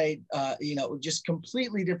and play, just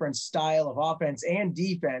completely different style of offense and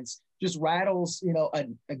defense, just rattles,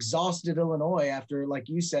 an exhausted Illinois after, like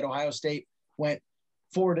you said, Ohio State went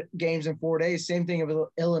 4 games in 4 days. Same thing of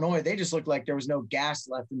Illinois. They just looked like there was no gas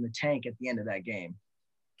left in the tank at the end of that game.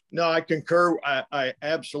 No, I concur. I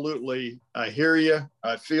absolutely, I hear you.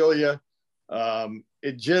 I feel you. I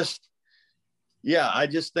just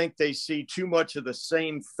think they see too much of the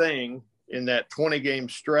same thing in that 20-game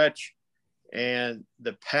stretch. And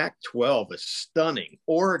the Pac-12 is stunning.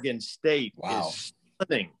 Oregon State is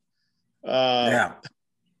stunning. I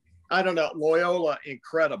don't know. Loyola,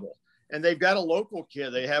 incredible. And they've got a local kid.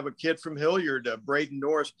 They have a kid from Hilliard, Braden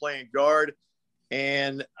Norris, playing guard.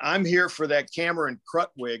 And I'm here for that Cameron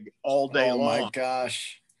Crutwig all day long. Oh, my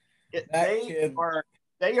gosh. They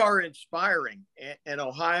are inspiring. And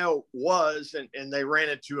Ohio was, and they ran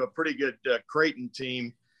into a pretty good Creighton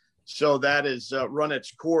team. So that has run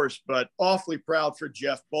its course. But awfully proud for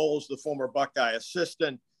Jeff Bowles, the former Buckeye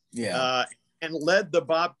assistant. And led the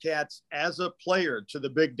Bobcats as a player to the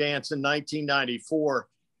big dance in 1994.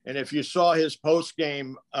 And if you saw his post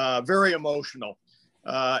game, very emotional.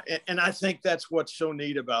 And I think that's what's so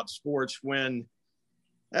neat about sports, when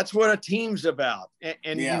that's what a team's about.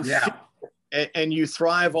 And you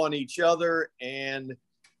thrive on each other. And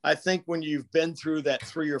I think when you've been through that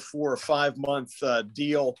 3 or 4 or 5 month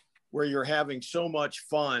deal where you're having so much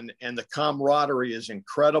fun and the camaraderie is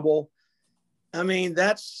incredible. I mean,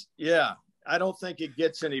 I don't think it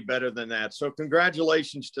gets any better than that. So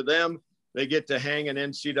congratulations to them. They get to hang an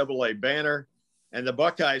NCAA banner, and the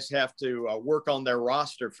Buckeyes have to work on their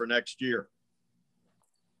roster for next year.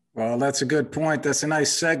 Well, that's a good point. That's a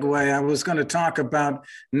nice segue. I was going to talk about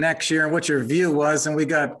next year and what your view was. And we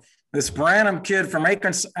got this Branham kid from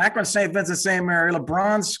Akron St. Vincent St. Mary,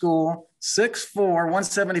 LeBron School, 6'4",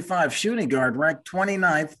 175 shooting guard, ranked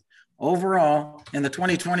 29th overall in the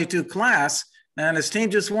 2022 class. And his team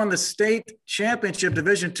just won the state championship,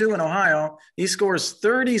 Division II in Ohio. He scores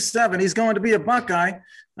 37. He's going to be a Buckeye.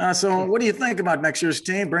 So what do you think about next year's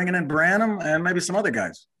team, bringing in Branham and maybe some other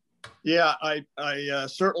guys? Yeah, I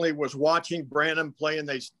certainly was watching Branham play in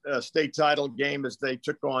the state title game as they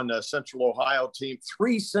took on a Central Ohio team.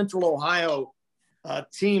 3 Central Ohio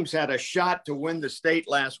teams had a shot to win the state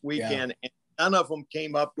last weekend, and none of them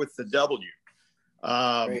came up with the W.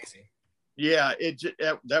 Crazy. Yeah,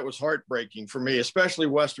 that was heartbreaking for me, especially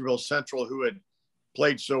Westerville Central, who had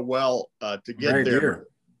played so well to get there.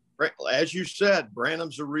 As you said,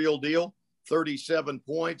 Branham's a real deal, 37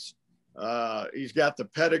 points. He's got the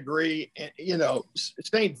pedigree. And,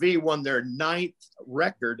 St. V won their 9th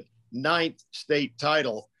state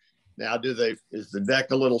title. Now, is the deck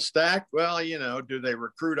a little stacked? Well, do they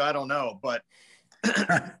recruit? I don't know. But,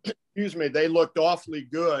 excuse me, they looked awfully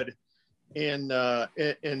good in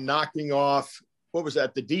knocking off, what was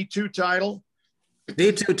that, the D2 title?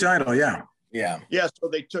 D2 title, yeah. Yeah, so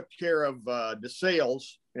they took care of DeSales,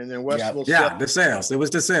 and then Westville. Yeah, DeSales. It was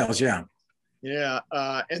DeSales, yeah. Yeah,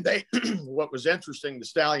 and they, what was interesting, the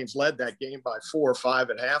Stallions led that game by 4 or 5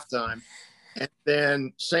 at halftime, and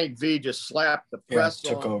then St. V just slapped the press.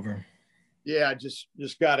 Took over. Yeah, just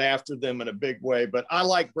got after them in a big way. But I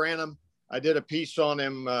like Branham. I did a piece on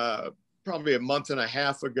him probably a month and a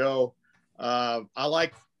half ago.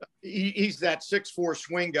 He's that 6'4"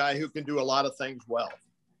 swing guy who can do a lot of things well.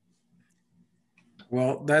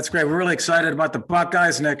 Well, that's great. We're really excited about the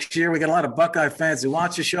Buckeyes next year. We got a lot of Buckeye fans who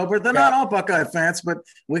watch the show, but they're not all Buckeye fans, but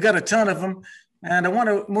we got a ton of them. And I want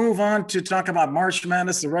to move on to talk about March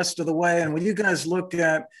Madness the rest of the way. And when you guys look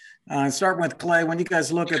at, start with Clay, when you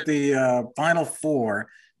guys look at the Final Four,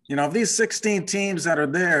 of these 16 teams that are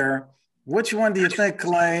there, which one do you think,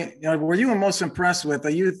 Clay, were you most impressed with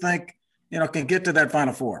that you think, can get to that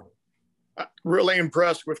Final Four? Really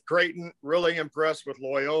impressed with Creighton, really impressed with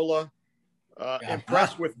Loyola.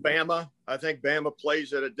 Impressed with Bama. I think Bama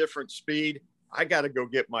plays at a different speed. I got to go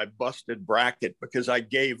get my busted bracket because I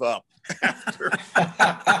gave up after.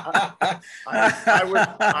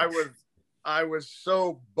 I was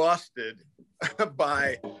so busted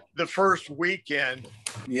by the first weekend.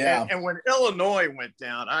 Yeah. And when Illinois went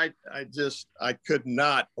down, I could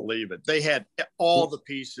not believe it. They had all the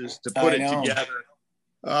pieces to put it together.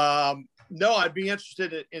 No, I'd be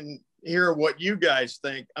interested in hear what you guys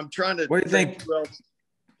think. I'm trying to. What do you think?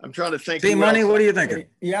 I'm trying to think. Money, what are you thinking?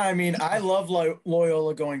 Yeah, I mean, I love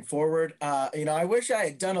Loyola going forward. I wish I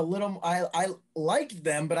had done a little. I liked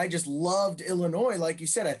them, but I just loved Illinois. Like you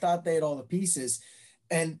said, I thought they had all the pieces,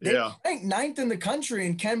 and they ranked 9th in the country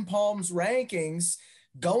in Ken Palm's rankings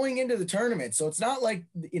going into the tournament. So it's not like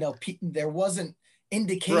there wasn't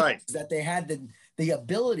indications that they had the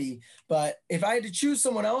ability. But if I had to choose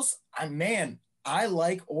someone else, I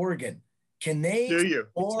like Oregon. Can they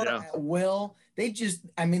score at will? They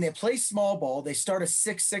play small ball. They start a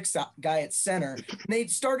 6'6" guy at center. And they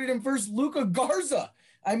started him versus Luka Garza.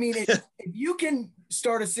 I mean, if you can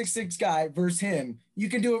start a 6'6" guy versus him, you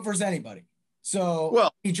can do it versus anybody. So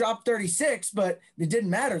he dropped 36, but it didn't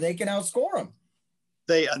matter. They can outscore him.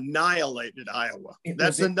 They annihilated Iowa. It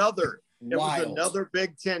was another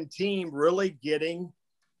Big Ten team really getting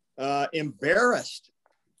embarrassed.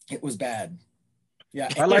 It was bad. Yeah,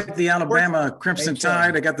 I like the Alabama Crimson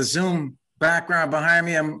Tide. I got the Zoom background behind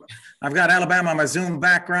me. I've got Alabama on my Zoom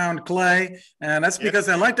background, Clay, and that's because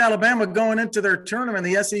I liked Alabama going into their tournament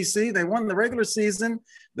in the SEC. They won the regular season,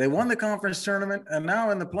 they won the conference tournament, and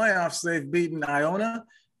now in the playoffs they've beaten Iona.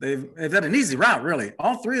 They've had an easy route, really.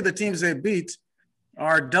 All three of the teams they beat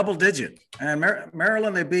are double-digit, and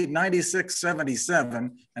Maryland they beat 96-77,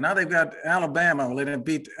 and now they've got Alabama. Well, they didn't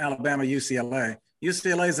beat Alabama, UCLA.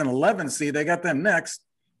 UCLA is an 11 seed. They got them next,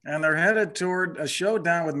 and they're headed toward a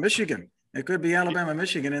showdown with Michigan. It could be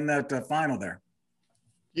Alabama-Michigan in that final there.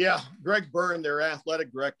 Yeah, Greg Byrne, their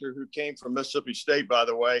athletic director, who came from Mississippi State, by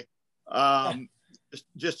the way,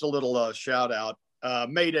 just a little shout out,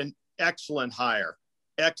 made an excellent hire.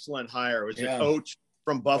 Excellent hire. It was Oates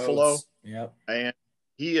from Buffalo. Yep. And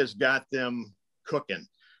he has got them cooking.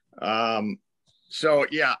 So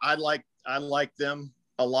yeah, I like them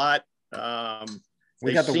a lot.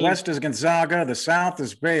 We got the West is Gonzaga, the South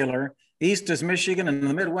is Baylor, East is Michigan, and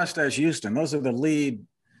the Midwest is Houston. Those are the lead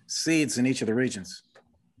seeds in each of the regions.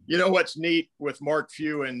 You know what's neat with Mark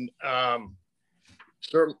Few, and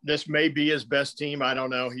this may be his best team. I don't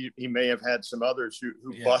know. He may have had some others who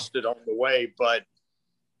busted on the way, but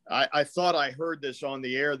I thought I heard this on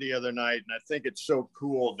the air the other night, and I think it's so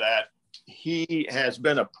cool that he has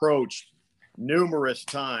been approached numerous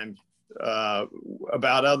times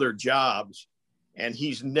about other jobs, and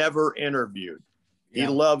he's never interviewed. He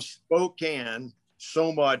loves Spokane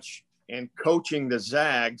so much and coaching the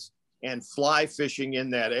Zags and fly fishing in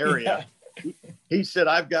that area. He said,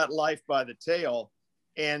 I've got life by the tail.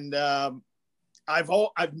 And I've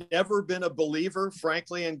never been a believer,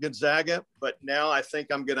 frankly, in Gonzaga, but now I think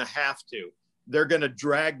I'm going to have to. They're going to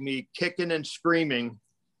drag me kicking and screaming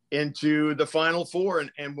into the Final Four,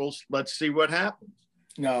 and let's see what happens.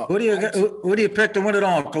 No, who do you pick to win it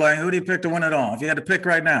all, Clay? Who do you pick to win it all? If you had to pick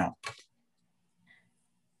right now.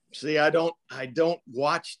 See, I don't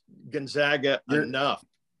watch Gonzaga enough.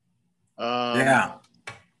 I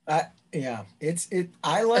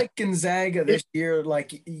like Gonzaga this year.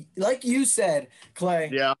 Like you said, Clay.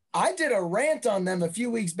 Yeah. I did a rant on them a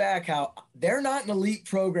few weeks back, how they're not an elite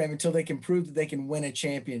program until they can prove that they can win a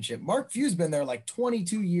championship. Mark Few's been there like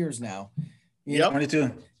 22 years now. Yep.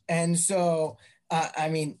 22. And so,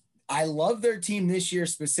 I love their team this year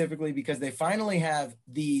specifically because they finally have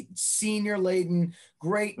the senior-laden,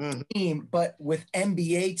 great team, but with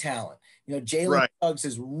NBA talent. You know, Jalen Suggs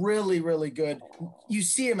is really, really good. You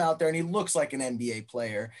see him out there, and he looks like an NBA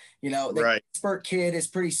player. You know, the expert kid is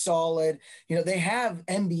pretty solid. You know, they have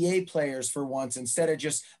NBA players for once instead of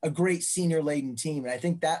just a great senior-laden team, and I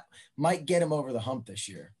think that might get him over the hump this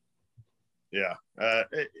year. Yeah,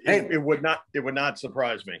 it would not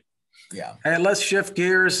surprise me. Yeah. Hey, let's shift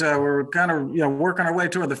gears. We're kind of working our way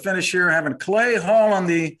toward the finish here. Having Clay Hall on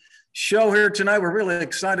the show here tonight. We're really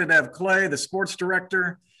excited to have Clay, the sports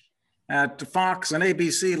director at Fox and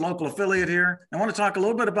ABC local affiliate here. I want to talk a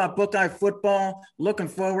little bit about Buckeye football. Looking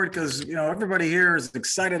forward because everybody here is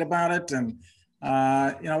excited about it, and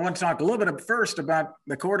I want to talk a little bit first about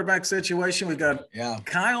the quarterback situation. We got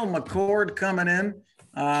Kyle McCord coming in,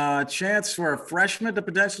 chance for a freshman to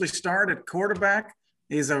potentially start at quarterback.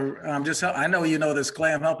 He's I know you know this,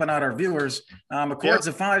 Clay. I'm helping out our viewers. McCord's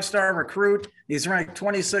a 5-star recruit. He's ranked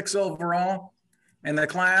 26 overall in the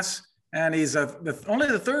class, and he's only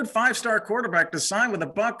the third 5-star quarterback to sign with the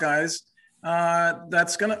Buckeyes.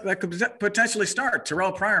 That could potentially start.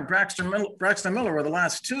 Terrell Pryor and Braxton Miller were the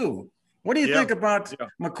last two. What do you think about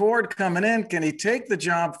McCord coming in? Can he take the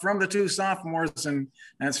job from the two sophomores and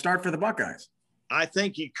start for the Buckeyes? I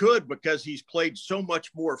think he could because he's played so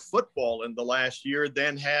much more football in the last year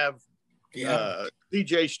than have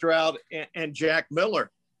C.J. Stroud and Jack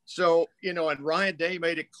Miller. So, and Ryan Day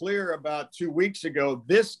made it clear about 2 weeks ago,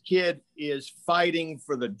 this kid is fighting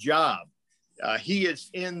for the job. He is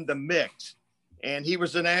in the mix, and he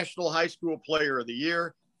was the National High School Player of the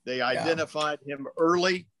Year. They identified him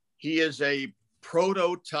early. He is a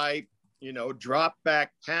prototype, drop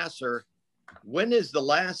back passer. When is the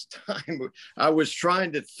last time I was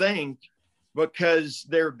trying to think, because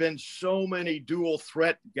there have been so many dual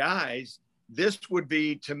threat guys this would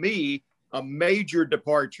be, to me, a major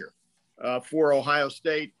departure for Ohio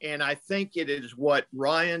State. And I think it is what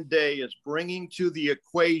Ryan Day is bringing to the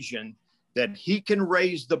equation, that he can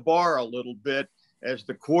raise the bar a little bit as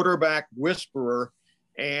the quarterback whisperer.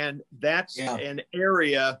 And that's an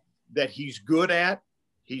area that he's good at.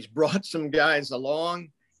 He's brought some guys along,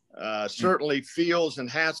 certainly Fields and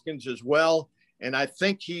Haskins as well. And I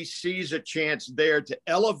think he sees a chance there to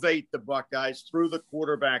elevate the Buckeyes through the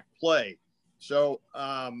quarterback play. So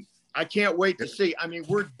I can't wait to see. I mean,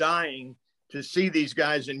 we're dying to see these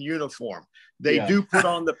guys in uniform. They do put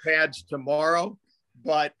on the pads tomorrow,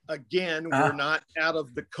 but again, we're not out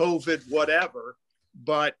of the COVID whatever.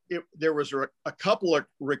 But there was a couple of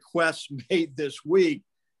requests made this week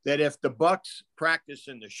that if the Bucks practice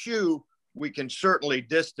in the shoe, we can certainly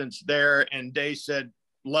distance there. And Day said,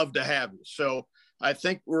 love to have you. So I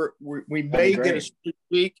think we may get a sneak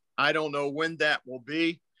peek. I don't know when that will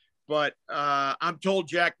be, but I'm told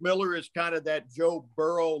Jack Miller is kind of that Joe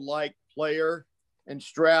Burrow-like player, and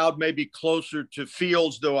Stroud may be closer to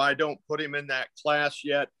Fields, though I don't put him in that class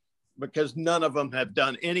yet because none of them have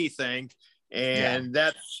done anything. And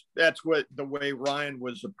that's what the way Ryan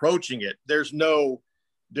was approaching it. There's no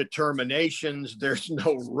determinations. There's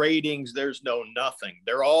no ratings. There's no nothing.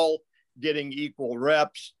 They're all getting equal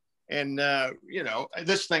reps. And,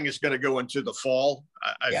 this thing is going to go into the fall.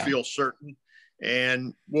 I feel certain.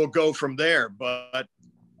 And we'll go from there. But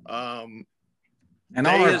and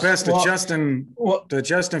all our best to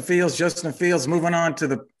Justin Fields. Justin Fields moving on to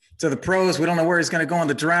the pros. We don't know where he's going to go in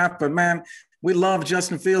the draft, but man, we love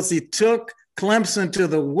Justin Fields. He took Clemson to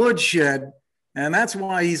the woodshed, and that's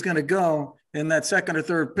why he's going to go in that second or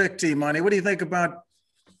third pick, T-Money. What do you think about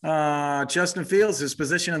Justin Fields, his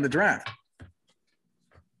position in the draft?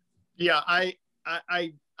 Yeah, I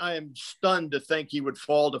am stunned to think he would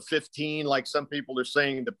fall to 15, like some people are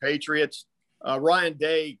saying the Patriots. Ryan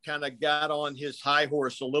Day kind of got on his high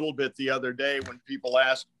horse a little bit the other day when people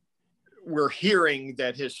asked, we're hearing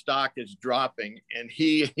that his stock is dropping. And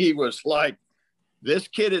he was like, this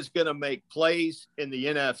kid is going to make plays in the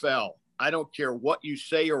NFL. I don't care what you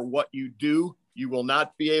say or what you do. You will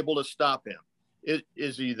not be able to stop him.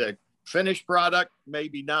 Is he the finished product?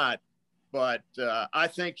 Maybe not. But I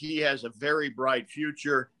think he has a very bright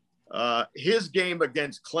future. His game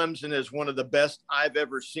against Clemson is one of the best I've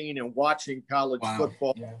ever seen in watching college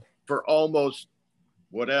football for almost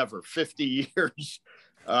 50 years.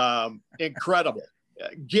 Incredible.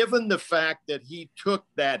 Given the fact that he took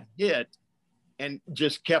that hit and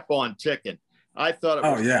just kept on ticking. I thought it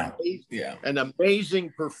was an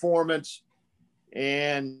amazing performance.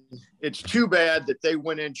 And it's too bad that they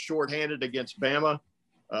went in shorthanded against Bama.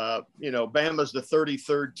 Bama's the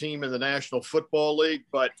 33rd team in the National Football League,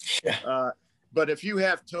 but if you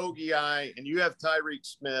have Togiai and you have Tyreek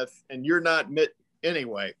Smith and you're not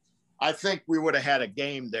anyway, I think we would have had a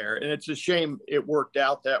game there. And it's a shame it worked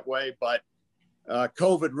out that way, but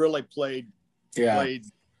COVID really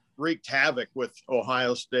wreaked havoc with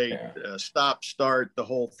Ohio State, stop, start, the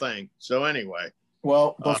whole thing. So anyway.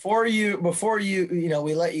 Well, before you,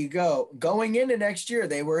 we let you go, going into next year,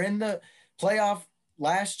 they were in the playoff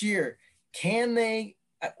last year. Can they,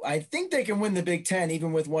 I think they can win the Big Ten,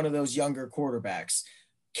 even with one of those younger quarterbacks.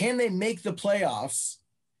 Can they make the playoffs?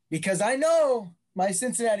 Because I know my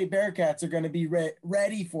Cincinnati Bearcats are going to be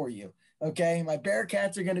ready for you. Okay. My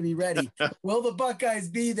Bearcats are going to be ready. Will the Buckeyes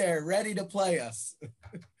be there ready to play us?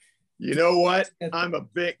 You know what?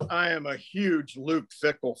 I am a huge Luke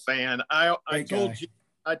Fickell fan. I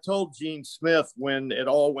told Gene Smith when it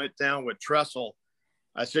all went down with Tressel,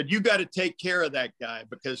 I said, you got to take care of that guy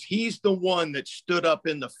because he's the one that stood up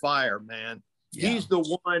in the fire, man. Yeah. He's the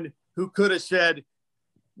one who could have said,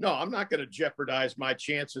 no, I'm not going to jeopardize my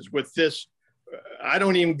chances with this. I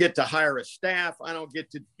don't even get to hire a staff. I don't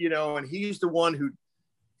get to, and he's the one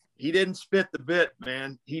he didn't spit the bit,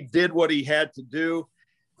 man. He did what he had to do.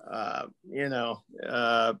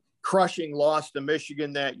 Crushing loss to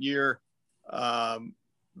Michigan that year.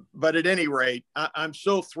 But at any rate, I'm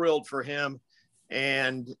so thrilled for him.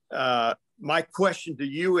 And my question to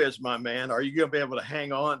you is, my man, are you going to be able to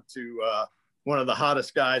hang on to one of the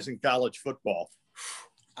hottest guys in college football?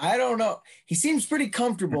 I don't know. He seems pretty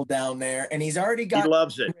comfortable down there, and he's already got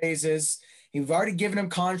raises. We've already given him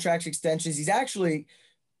contract extensions. He's actually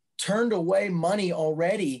turned away money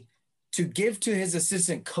already to give to his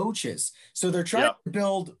assistant coaches. So they're trying to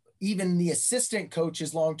build even the assistant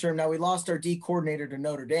coaches long-term. Now we lost our D coordinator to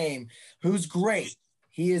Notre Dame, who's great.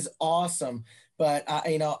 He is awesome. But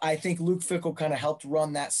I think Luke Fickell kind of helped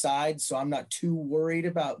run that side, so I'm not too worried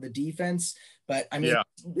about the defense. But I mean,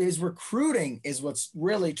 his recruiting is what's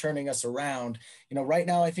really turning us around. Right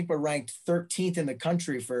now I think we're ranked 13th in the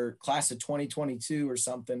country for class of 2022 or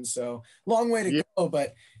something. So long way to go.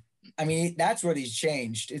 But I mean, that's what he's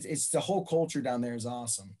changed. It's the whole culture down there is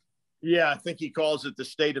awesome. Yeah, I think he calls it the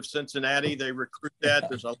state of Cincinnati. They recruit that.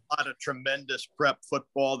 There's a lot of tremendous prep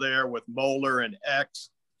football there with Moeller and X.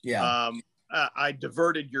 Yeah. I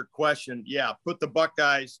diverted your question. Yeah, put the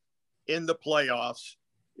Buckeyes in the playoffs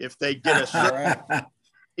if they get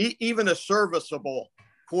even a serviceable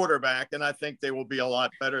quarterback, and I think they will be a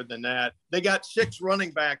lot better than that. They got 6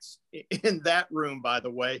 running backs in that room, by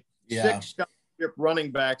the way. Yeah. 6 scholarship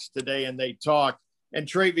running backs today, and they talked. And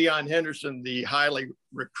Travion Henderson, the highly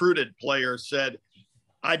recruited player, said,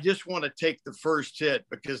 I just want to take the first hit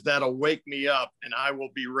because that'll wake me up and I will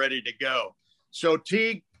be ready to go. So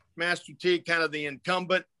Teague, Master Teague, kind of the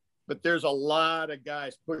incumbent, but there's a lot of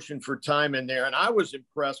guys pushing for time in there. And I was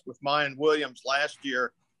impressed with Mayan Williams last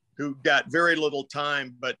year, who got very little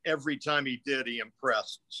time, but every time he did, he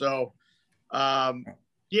impressed. So,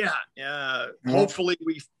 hopefully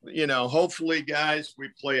hopefully guys, we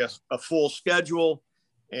play a full schedule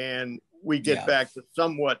and we get back to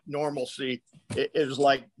somewhat normalcy. It is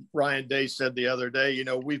like Ryan Day said the other day,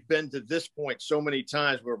 we've been to this point so many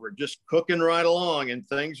times where we're just cooking right along and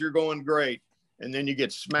things are going great. And then you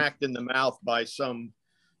get smacked in the mouth by some,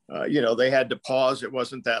 they had to pause. It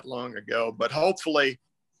wasn't that long ago, but hopefully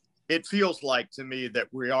it feels like to me that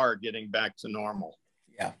we are getting back to normal.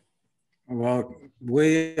 Yeah. Well,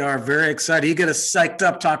 we are very excited. You get us psyched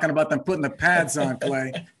up talking about them putting the pads on,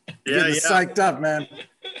 Clay. Psyched up, man.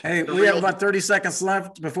 Hey, we have about 30 seconds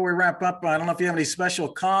left before we wrap up. I don't know if you have any special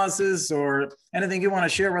causes or anything you want to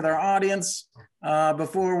share with our audience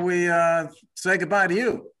before we say goodbye to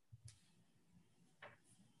you.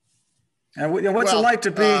 And what's it like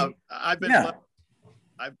to be?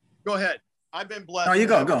 Go ahead. I've been blessed. Oh, you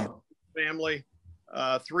go. Family,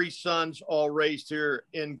 3 sons, all raised here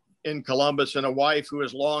in Columbus, and a wife who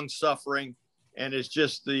is long suffering and is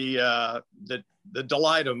just the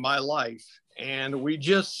delight of my life. And we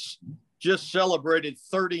just celebrated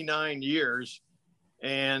 39 years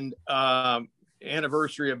and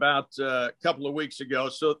anniversary about a couple of weeks ago.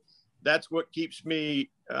 So that's what keeps me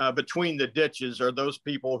between the ditches, are those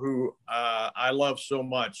people who I love so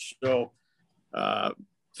much. So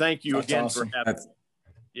thank you again for having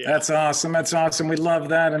me. That's awesome. That's awesome. We love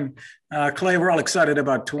that. And Clay, we're all excited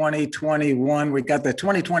about 2021. We got the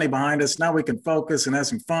 2020 behind us. Now we can focus and have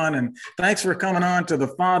some fun. And thanks for coming on to the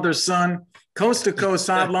father-son coast-to-coast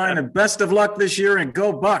hotline. And best of luck this year, and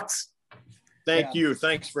go Bucks. Thank you.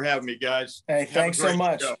 Thanks for having me, guys. Hey, thanks so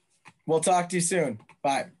much. Show. We'll talk to you soon.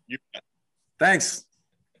 Bye. Thanks.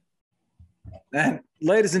 And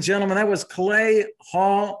ladies and gentlemen, that was Clay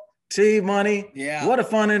Hall, T-Money. Yeah. What a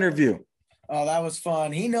fun interview. Oh, that was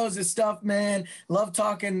fun. He knows his stuff, man. Love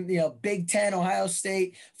talking, Big Ten, Ohio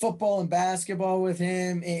State football and basketball with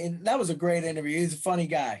him. And that was a great interview. He's a funny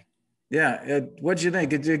guy. Yeah. What'd you think?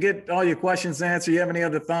 Did you get all your questions answered? You have any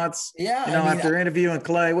other thoughts? Yeah. After interviewing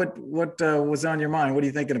Clay, what was on your mind? What are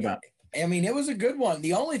you thinking about? I mean, it was a good one.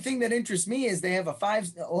 The only thing that interests me is they have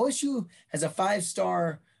OSU has a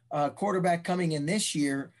 5-star quarterback coming in this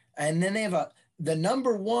year. And then they have the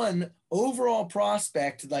number 1 overall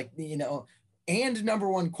prospect, and number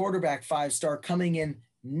 1 quarterback 5-star coming in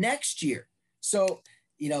next year. So,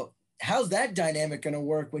 how's that dynamic going to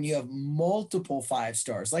work when you have multiple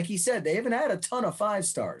 5-stars? Like he said, they haven't had a ton of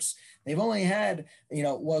 5-stars. They've only had,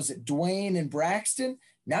 was it Dwayne and Braxton?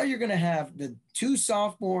 Now you're going to have the 2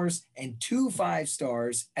 sophomores and 2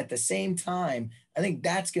 5-stars at the same time. I think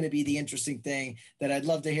that's going to be the interesting thing that I'd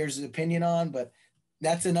love to hear his opinion on, but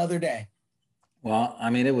that's another day. Well, I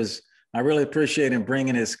mean, I really appreciate him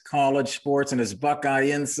bringing his college sports and his Buckeye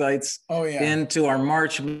insights into our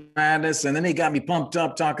March Madness. And then he got me pumped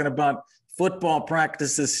up talking about football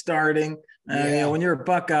practices starting. When you're a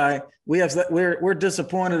Buckeye, we're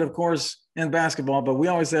disappointed, of course, in basketball, but we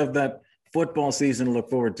always have that football season to look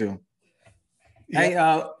forward to. Yeah.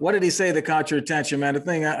 Hey, what did he say that caught your attention, man? The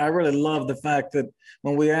thing I really love the fact that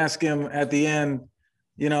when we ask him at the end,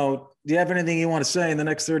 do you have anything you want to say in the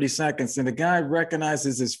next 30 seconds? And the guy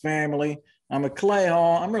recognizes his family. I'm a Clay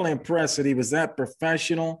Hall. I'm really impressed that he was that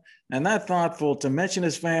professional and that thoughtful to mention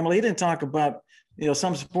his family. He didn't talk about,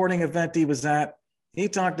 some sporting event he was at. He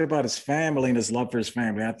talked about his family and his love for his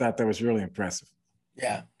family. I thought that was really impressive.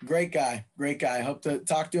 Yeah, great guy. Great guy. I hope to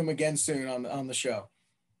talk to him again soon on the show.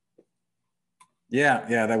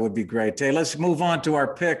 Yeah, that would be great. Hey, let's move on to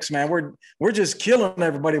our picks, man. We're just killing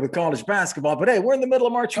everybody with college basketball. But hey, we're in the middle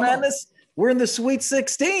of March Madness. We're in the Sweet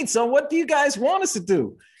 16. So what do you guys want us to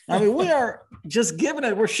do? I mean, we are just giving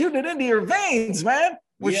it. We're shooting it into your veins, man.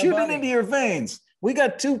 We're shooting it into your veins. We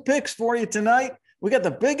got 2 picks for you tonight. We got the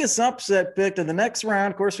biggest upset pick in the next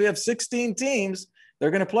round. Of course, we have 16 teams. They're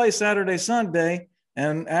going to play Saturday, Sunday.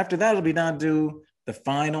 And after that, it'll be down to the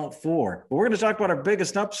final 4. But we're going to talk about our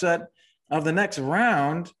biggest upset of the next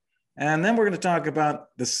round. And then we're going to talk about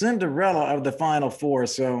the Cinderella of the final 4.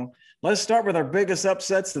 So let's start with our biggest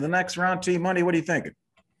upsets to the next round. Team Money, what are you thinking?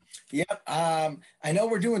 Yep. I know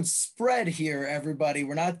we're doing spread here, everybody.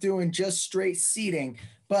 We're not doing just straight seeding,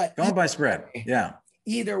 but going by spread. Yeah.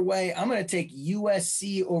 Either way, I'm going to take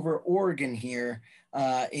USC over Oregon here.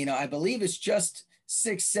 I believe it's just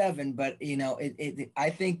 6-7, but I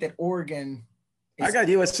think that Oregon. I got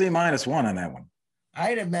USC -1 on that one.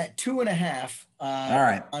 I'd have met 2.5. All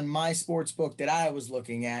right. On my sports book that I was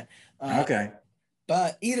looking at. Okay.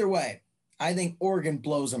 But either way, I think Oregon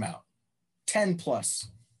blows them out. 10 plus.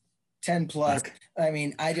 Okay. I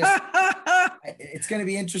mean, it's going to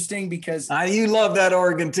be interesting because you love that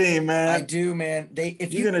Oregon team, man. I do, man.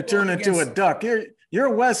 You're going to turn into a Duck. You're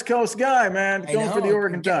a West Coast guy, man. Going for the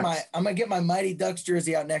Oregon Ducks. I'm going to get my Mighty Ducks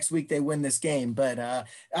jersey out next week. They win this game, but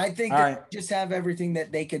I think they just have everything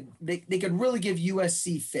that they could really give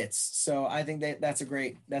USC fits. So I think that's a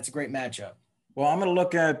great matchup. Well, I'm going to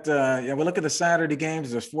look at we look at the Saturday games.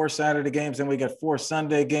 There's 4 Saturday games, and we got 4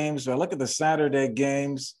 Sunday games. So I look at the Saturday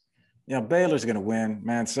games. Baylor's going to win,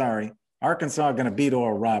 man. Sorry. Arkansas going to beat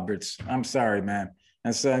Oral Roberts. I'm sorry, man.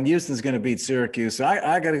 And Houston's going to beat Syracuse. So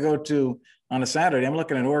I got to go to, on a Saturday, I'm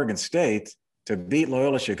looking at Oregon State to beat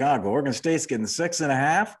Loyola Chicago. Oregon State's getting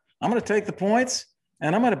 6.5. I'm going to take the points,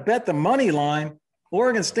 and I'm going to bet the money line.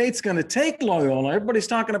 Oregon State's going to take Loyola. Everybody's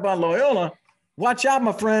talking about Loyola. Watch out,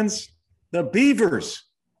 my friends. The Beavers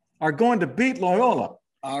are going to beat Loyola.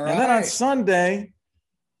 All right. And then on Sunday,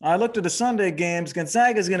 I looked at the Sunday games.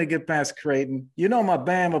 Gonzaga's going to get past Creighton. My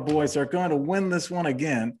Bama boys are going to win this one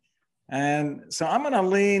again. And so I'm going to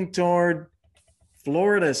lean toward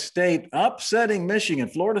Florida State upsetting Michigan.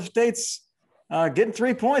 Florida State's getting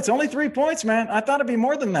 3 points. Only 3 points, man. I thought it'd be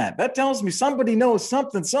more than that. That tells me somebody knows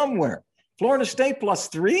something somewhere. Florida State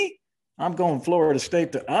 +3. I'm going Florida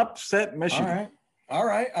State to upset Michigan. All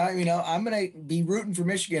right. I'm going to be rooting for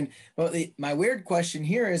Michigan. But my weird question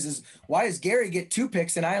here is why does Gary get 2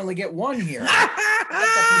 picks and I only get 1 here?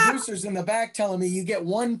 The producers in the back telling me you get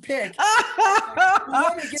 1 pick.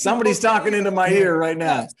 Somebody's talking into my ear right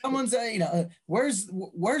now. Yeah, someone's,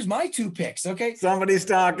 where's my 2 picks? Okay. Somebody's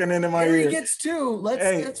talking into my Gary ear. He gets 2.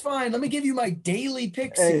 That's fine. Let me give you my daily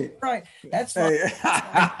picks. Hey. Right. That's fine.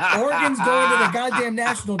 Hey. Oregon's going to the goddamn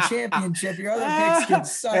national championship. Your other picks can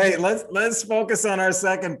suck. Hey, let's focus on our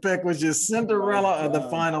second pick, which is Cinderella of the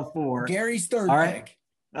Final 4. Gary's third pick.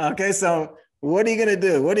 Okay, so what are you going to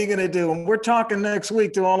do? What are you going to do? And we're talking next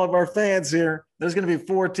week to all of our fans here. There's going to be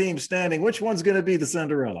 4 teams standing. Which one's going to be the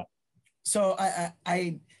Cinderella? So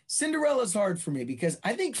Cinderella's hard for me because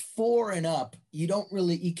I think 4 and up,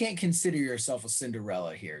 you can't consider yourself a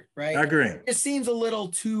Cinderella here, right? I agree. It seems a little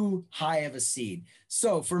too high of a seed.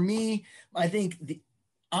 So for me, I think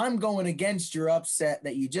I'm going against your upset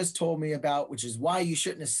that you just told me about, which is why you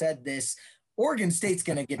shouldn't have said this. Oregon State's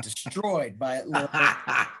going to get destroyed by Loyola.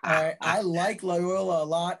 All right. I like Loyola a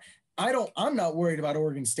lot. I'm not worried about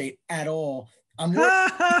Oregon State at all. I'm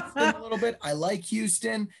worried about Houston a little bit. I like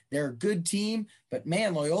Houston. They're a good team, but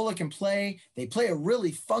man, Loyola can play. They play a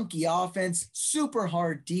really funky offense, super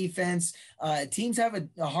hard defense. Teams have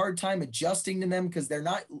a hard time adjusting to them because they're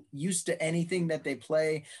not used to anything that they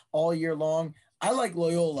play all year long. I like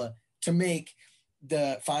Loyola to make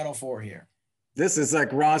the Final 4 here. This is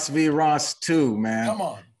like Ross v. Ross 2, man. Come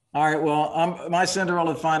on. All right, well, my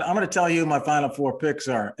Cinderella final. I'm going to tell you who my Final 4 picks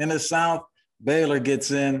are. In the South, Baylor gets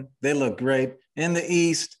in. They look great. In the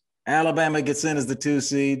East, Alabama gets in as the 2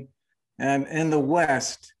 seed. And in the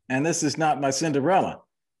West, and this is not my Cinderella,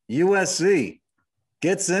 USC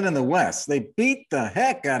gets in the West. They beat the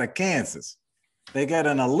heck out of Kansas. They got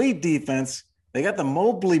an elite defense. They got the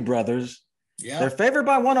Mobley brothers. Yeah. They're favored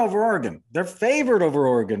by 1 over Oregon. They're favored over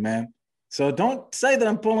Oregon, man. So don't say that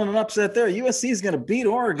I'm pulling an upset there. USC is going to beat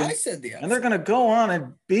Oregon. I said the upset. And they're going to go on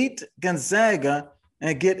and beat Gonzaga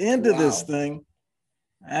and get into this thing.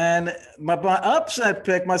 And my upset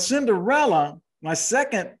pick, my Cinderella, my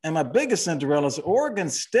second and my biggest Cinderella is Oregon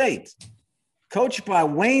State, coached by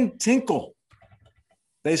Wayne Tinkle.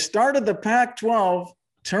 They started the Pac-12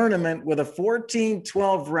 tournament with a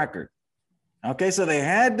 14-12 record. Okay, so they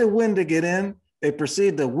had to win to get in. They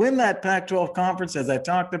proceed to win that Pac-12 conference, as I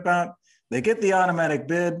talked about. They get the automatic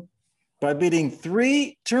bid by beating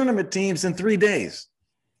 3 tournament teams in 3 days.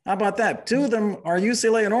 How about that? 2 of them are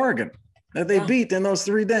UCLA and Oregon. that they beat in those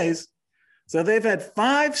 3 days. So they've had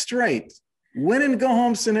 5 straight win and go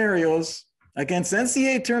home scenarios against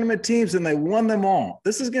NCAA tournament teams, and they won them all.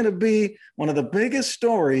 This is going to be one of the biggest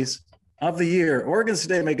stories of the year. Oregon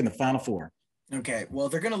State making the Final Four. Okay, well,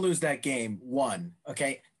 they're going to lose that game, 1.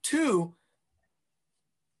 Okay, 2,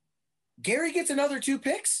 Gary gets another 2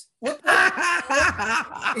 picks? What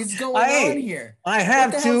is going on here? I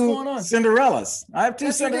have 2 Cinderellas. I have 2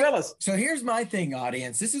 Cinderellas. So here's my thing,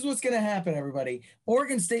 audience. This is what's going to happen, everybody.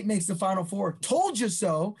 Oregon State makes the Final Four. Told you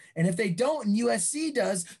so. And if they don't and USC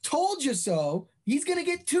does, told you so. He's going to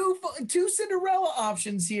get two Cinderella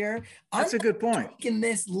options here. That's a good point. Taking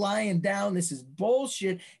this lying down. This is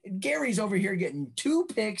bullshit. Gary's over here getting 2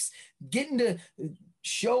 picks, getting to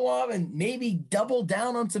show off and maybe double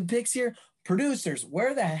down on some picks here. Producers,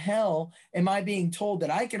 where the hell am I being told that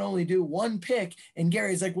I can only do 1 pick? And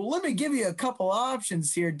Gary's like, well, let me give you a couple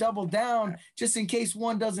options here, double down, just in case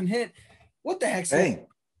one doesn't hit. What the heck's that?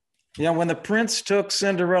 Yeah, when the Prince took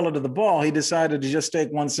Cinderella to the ball, he decided to just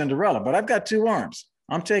take 1 Cinderella. But I've got 2 arms.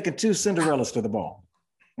 I'm taking 2 Cinderellas to the ball.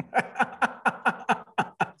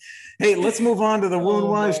 Hey, let's move on to the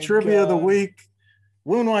Woundwise Trivia of the Week.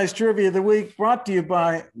 Woundwise Trivia of the Week brought to you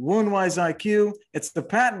by Woundwise IQ. It's the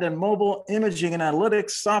patented mobile imaging and analytics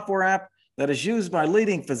software app that is used by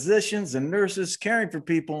leading physicians and nurses caring for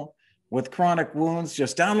people with chronic wounds.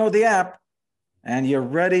 Just download the app and you're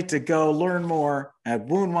ready to go. Learn more at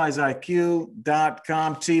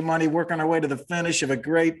woundwiseiq.com. T-Money, working our way to the finish of a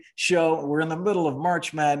great show. We're in the middle of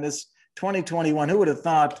March Madness 2021. Who would have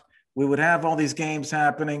thought we would have all these games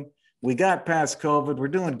happening? We got past COVID. We're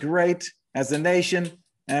doing great as a nation,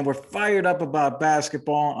 and we're fired up about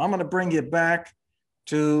basketball. I'm going to bring you back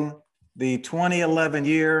to the 2011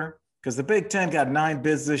 year because the Big Ten got 9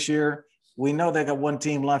 bids this year. We know they got 1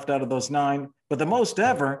 team left out of those 9, but the most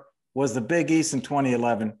ever was the Big East in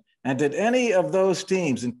 2011. And did any of those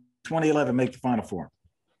teams in 2011 make the Final Four?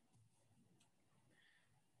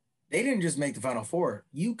 They didn't just make the Final Four.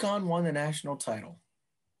 UConn won the national title.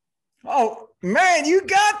 Oh, man, you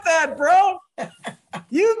got that, bro.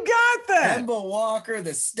 You got that. Kemba Walker,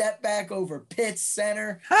 the step back over Pitt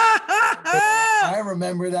Center. I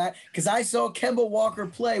remember that because I saw Kemba Walker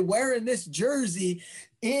play wearing this jersey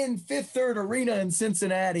in Fifth Third Arena in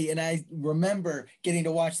Cincinnati. And I remember getting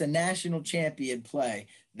to watch the national champion play.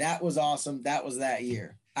 That was awesome. That was that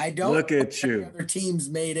year. I don't look at you. Other teams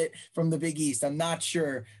made it from the Big East. I'm not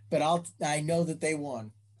sure, but I know that they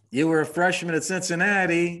won. You were a freshman at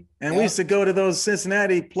Cincinnati, and we used to go to those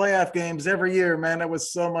Cincinnati playoff games every year, man. That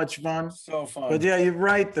was so much fun. So fun. But, yeah, you're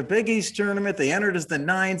right. The Big East tournament, they entered as the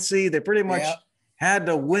 9 seed. They pretty much had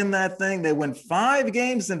to win that thing. They win 5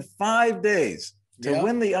 games in 5 days to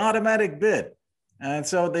win the automatic bid. And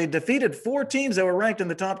so they defeated 4 teams that were ranked in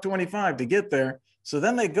the top 25 to get there. So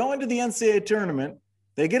then they go into the NCAA tournament.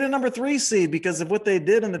 They get a number 3 seed because of what they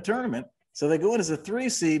did in the tournament. So they go in as a 3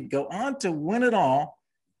 seed, go on to win it all.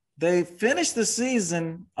 They finished the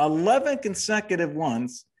season 11 consecutive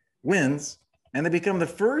wins, and they become the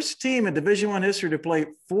first team in Division I history to play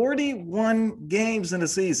 41 games in a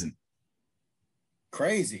season.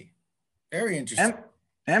 Crazy. Very interesting.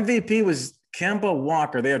 MVP was Kemba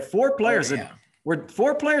Walker. They had 4 players that were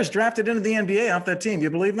 4 players drafted into the NBA off that team.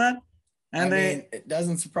 You believe that? And it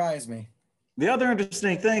doesn't surprise me. The other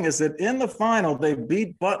interesting thing is that in the final, they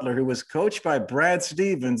beat Butler, who was coached by Brad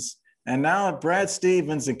Stevens. And now Brad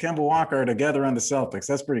Stevens and Kemba Walker are together on the Celtics.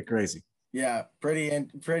 That's pretty crazy. Yeah,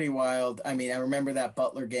 pretty wild. I mean, I remember that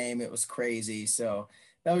Butler game. It was crazy. So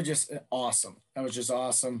that was just awesome. And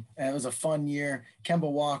it was a fun year.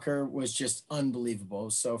 Kemba Walker was just unbelievable. It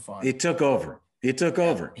was so fun. He took over. He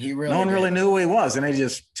really no one really knew who he was, and he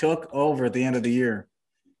just took over at the end of the year.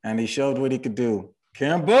 And he showed what he could do.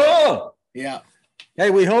 Kemba! Yeah. Hey,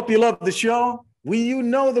 we hope you love the show. You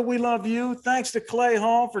know that we love you. Thanks to Clay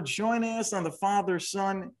Hall for joining us on the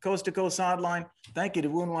Father-Son Coast to Coast Hotline. Thank you to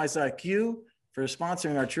Woundwise IQ for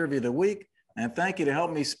sponsoring our Trivia of the Week. And thank you to Help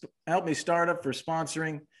Me Startup for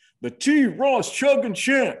sponsoring the T. Ross Chuggin'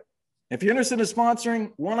 Champ. If you're interested in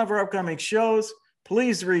sponsoring one of our upcoming shows,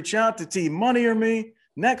 please reach out to T Money or me.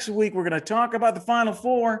 Next week, we're going to talk about the Final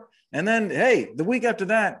Four. And then, hey, the week after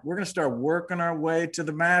that, we're going to start working our way to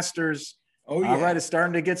the Masters. Oh, yeah. All right, it's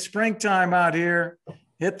starting to get springtime out here.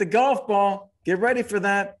 Hit the golf ball. Get ready for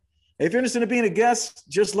that. If you're interested in being a guest,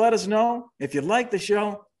 just let us know. If you like the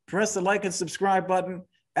show, press the like and subscribe button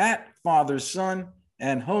at Father, Son,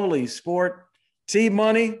 and Holy Sport.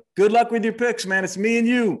 T-Money, good luck with your picks, man. It's me and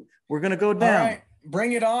you. We're going to go down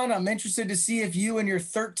bring it on. I'm interested to see if you and your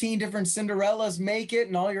 13 different Cinderellas make it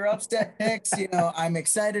and all your upset picks. I'm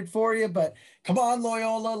excited for you, but come on,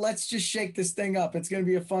 Loyola. Let's just shake this thing up. It's going to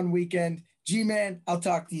be a fun weekend. G-Man, I'll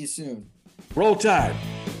talk to you soon. Roll Tide.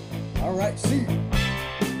 All right. See you.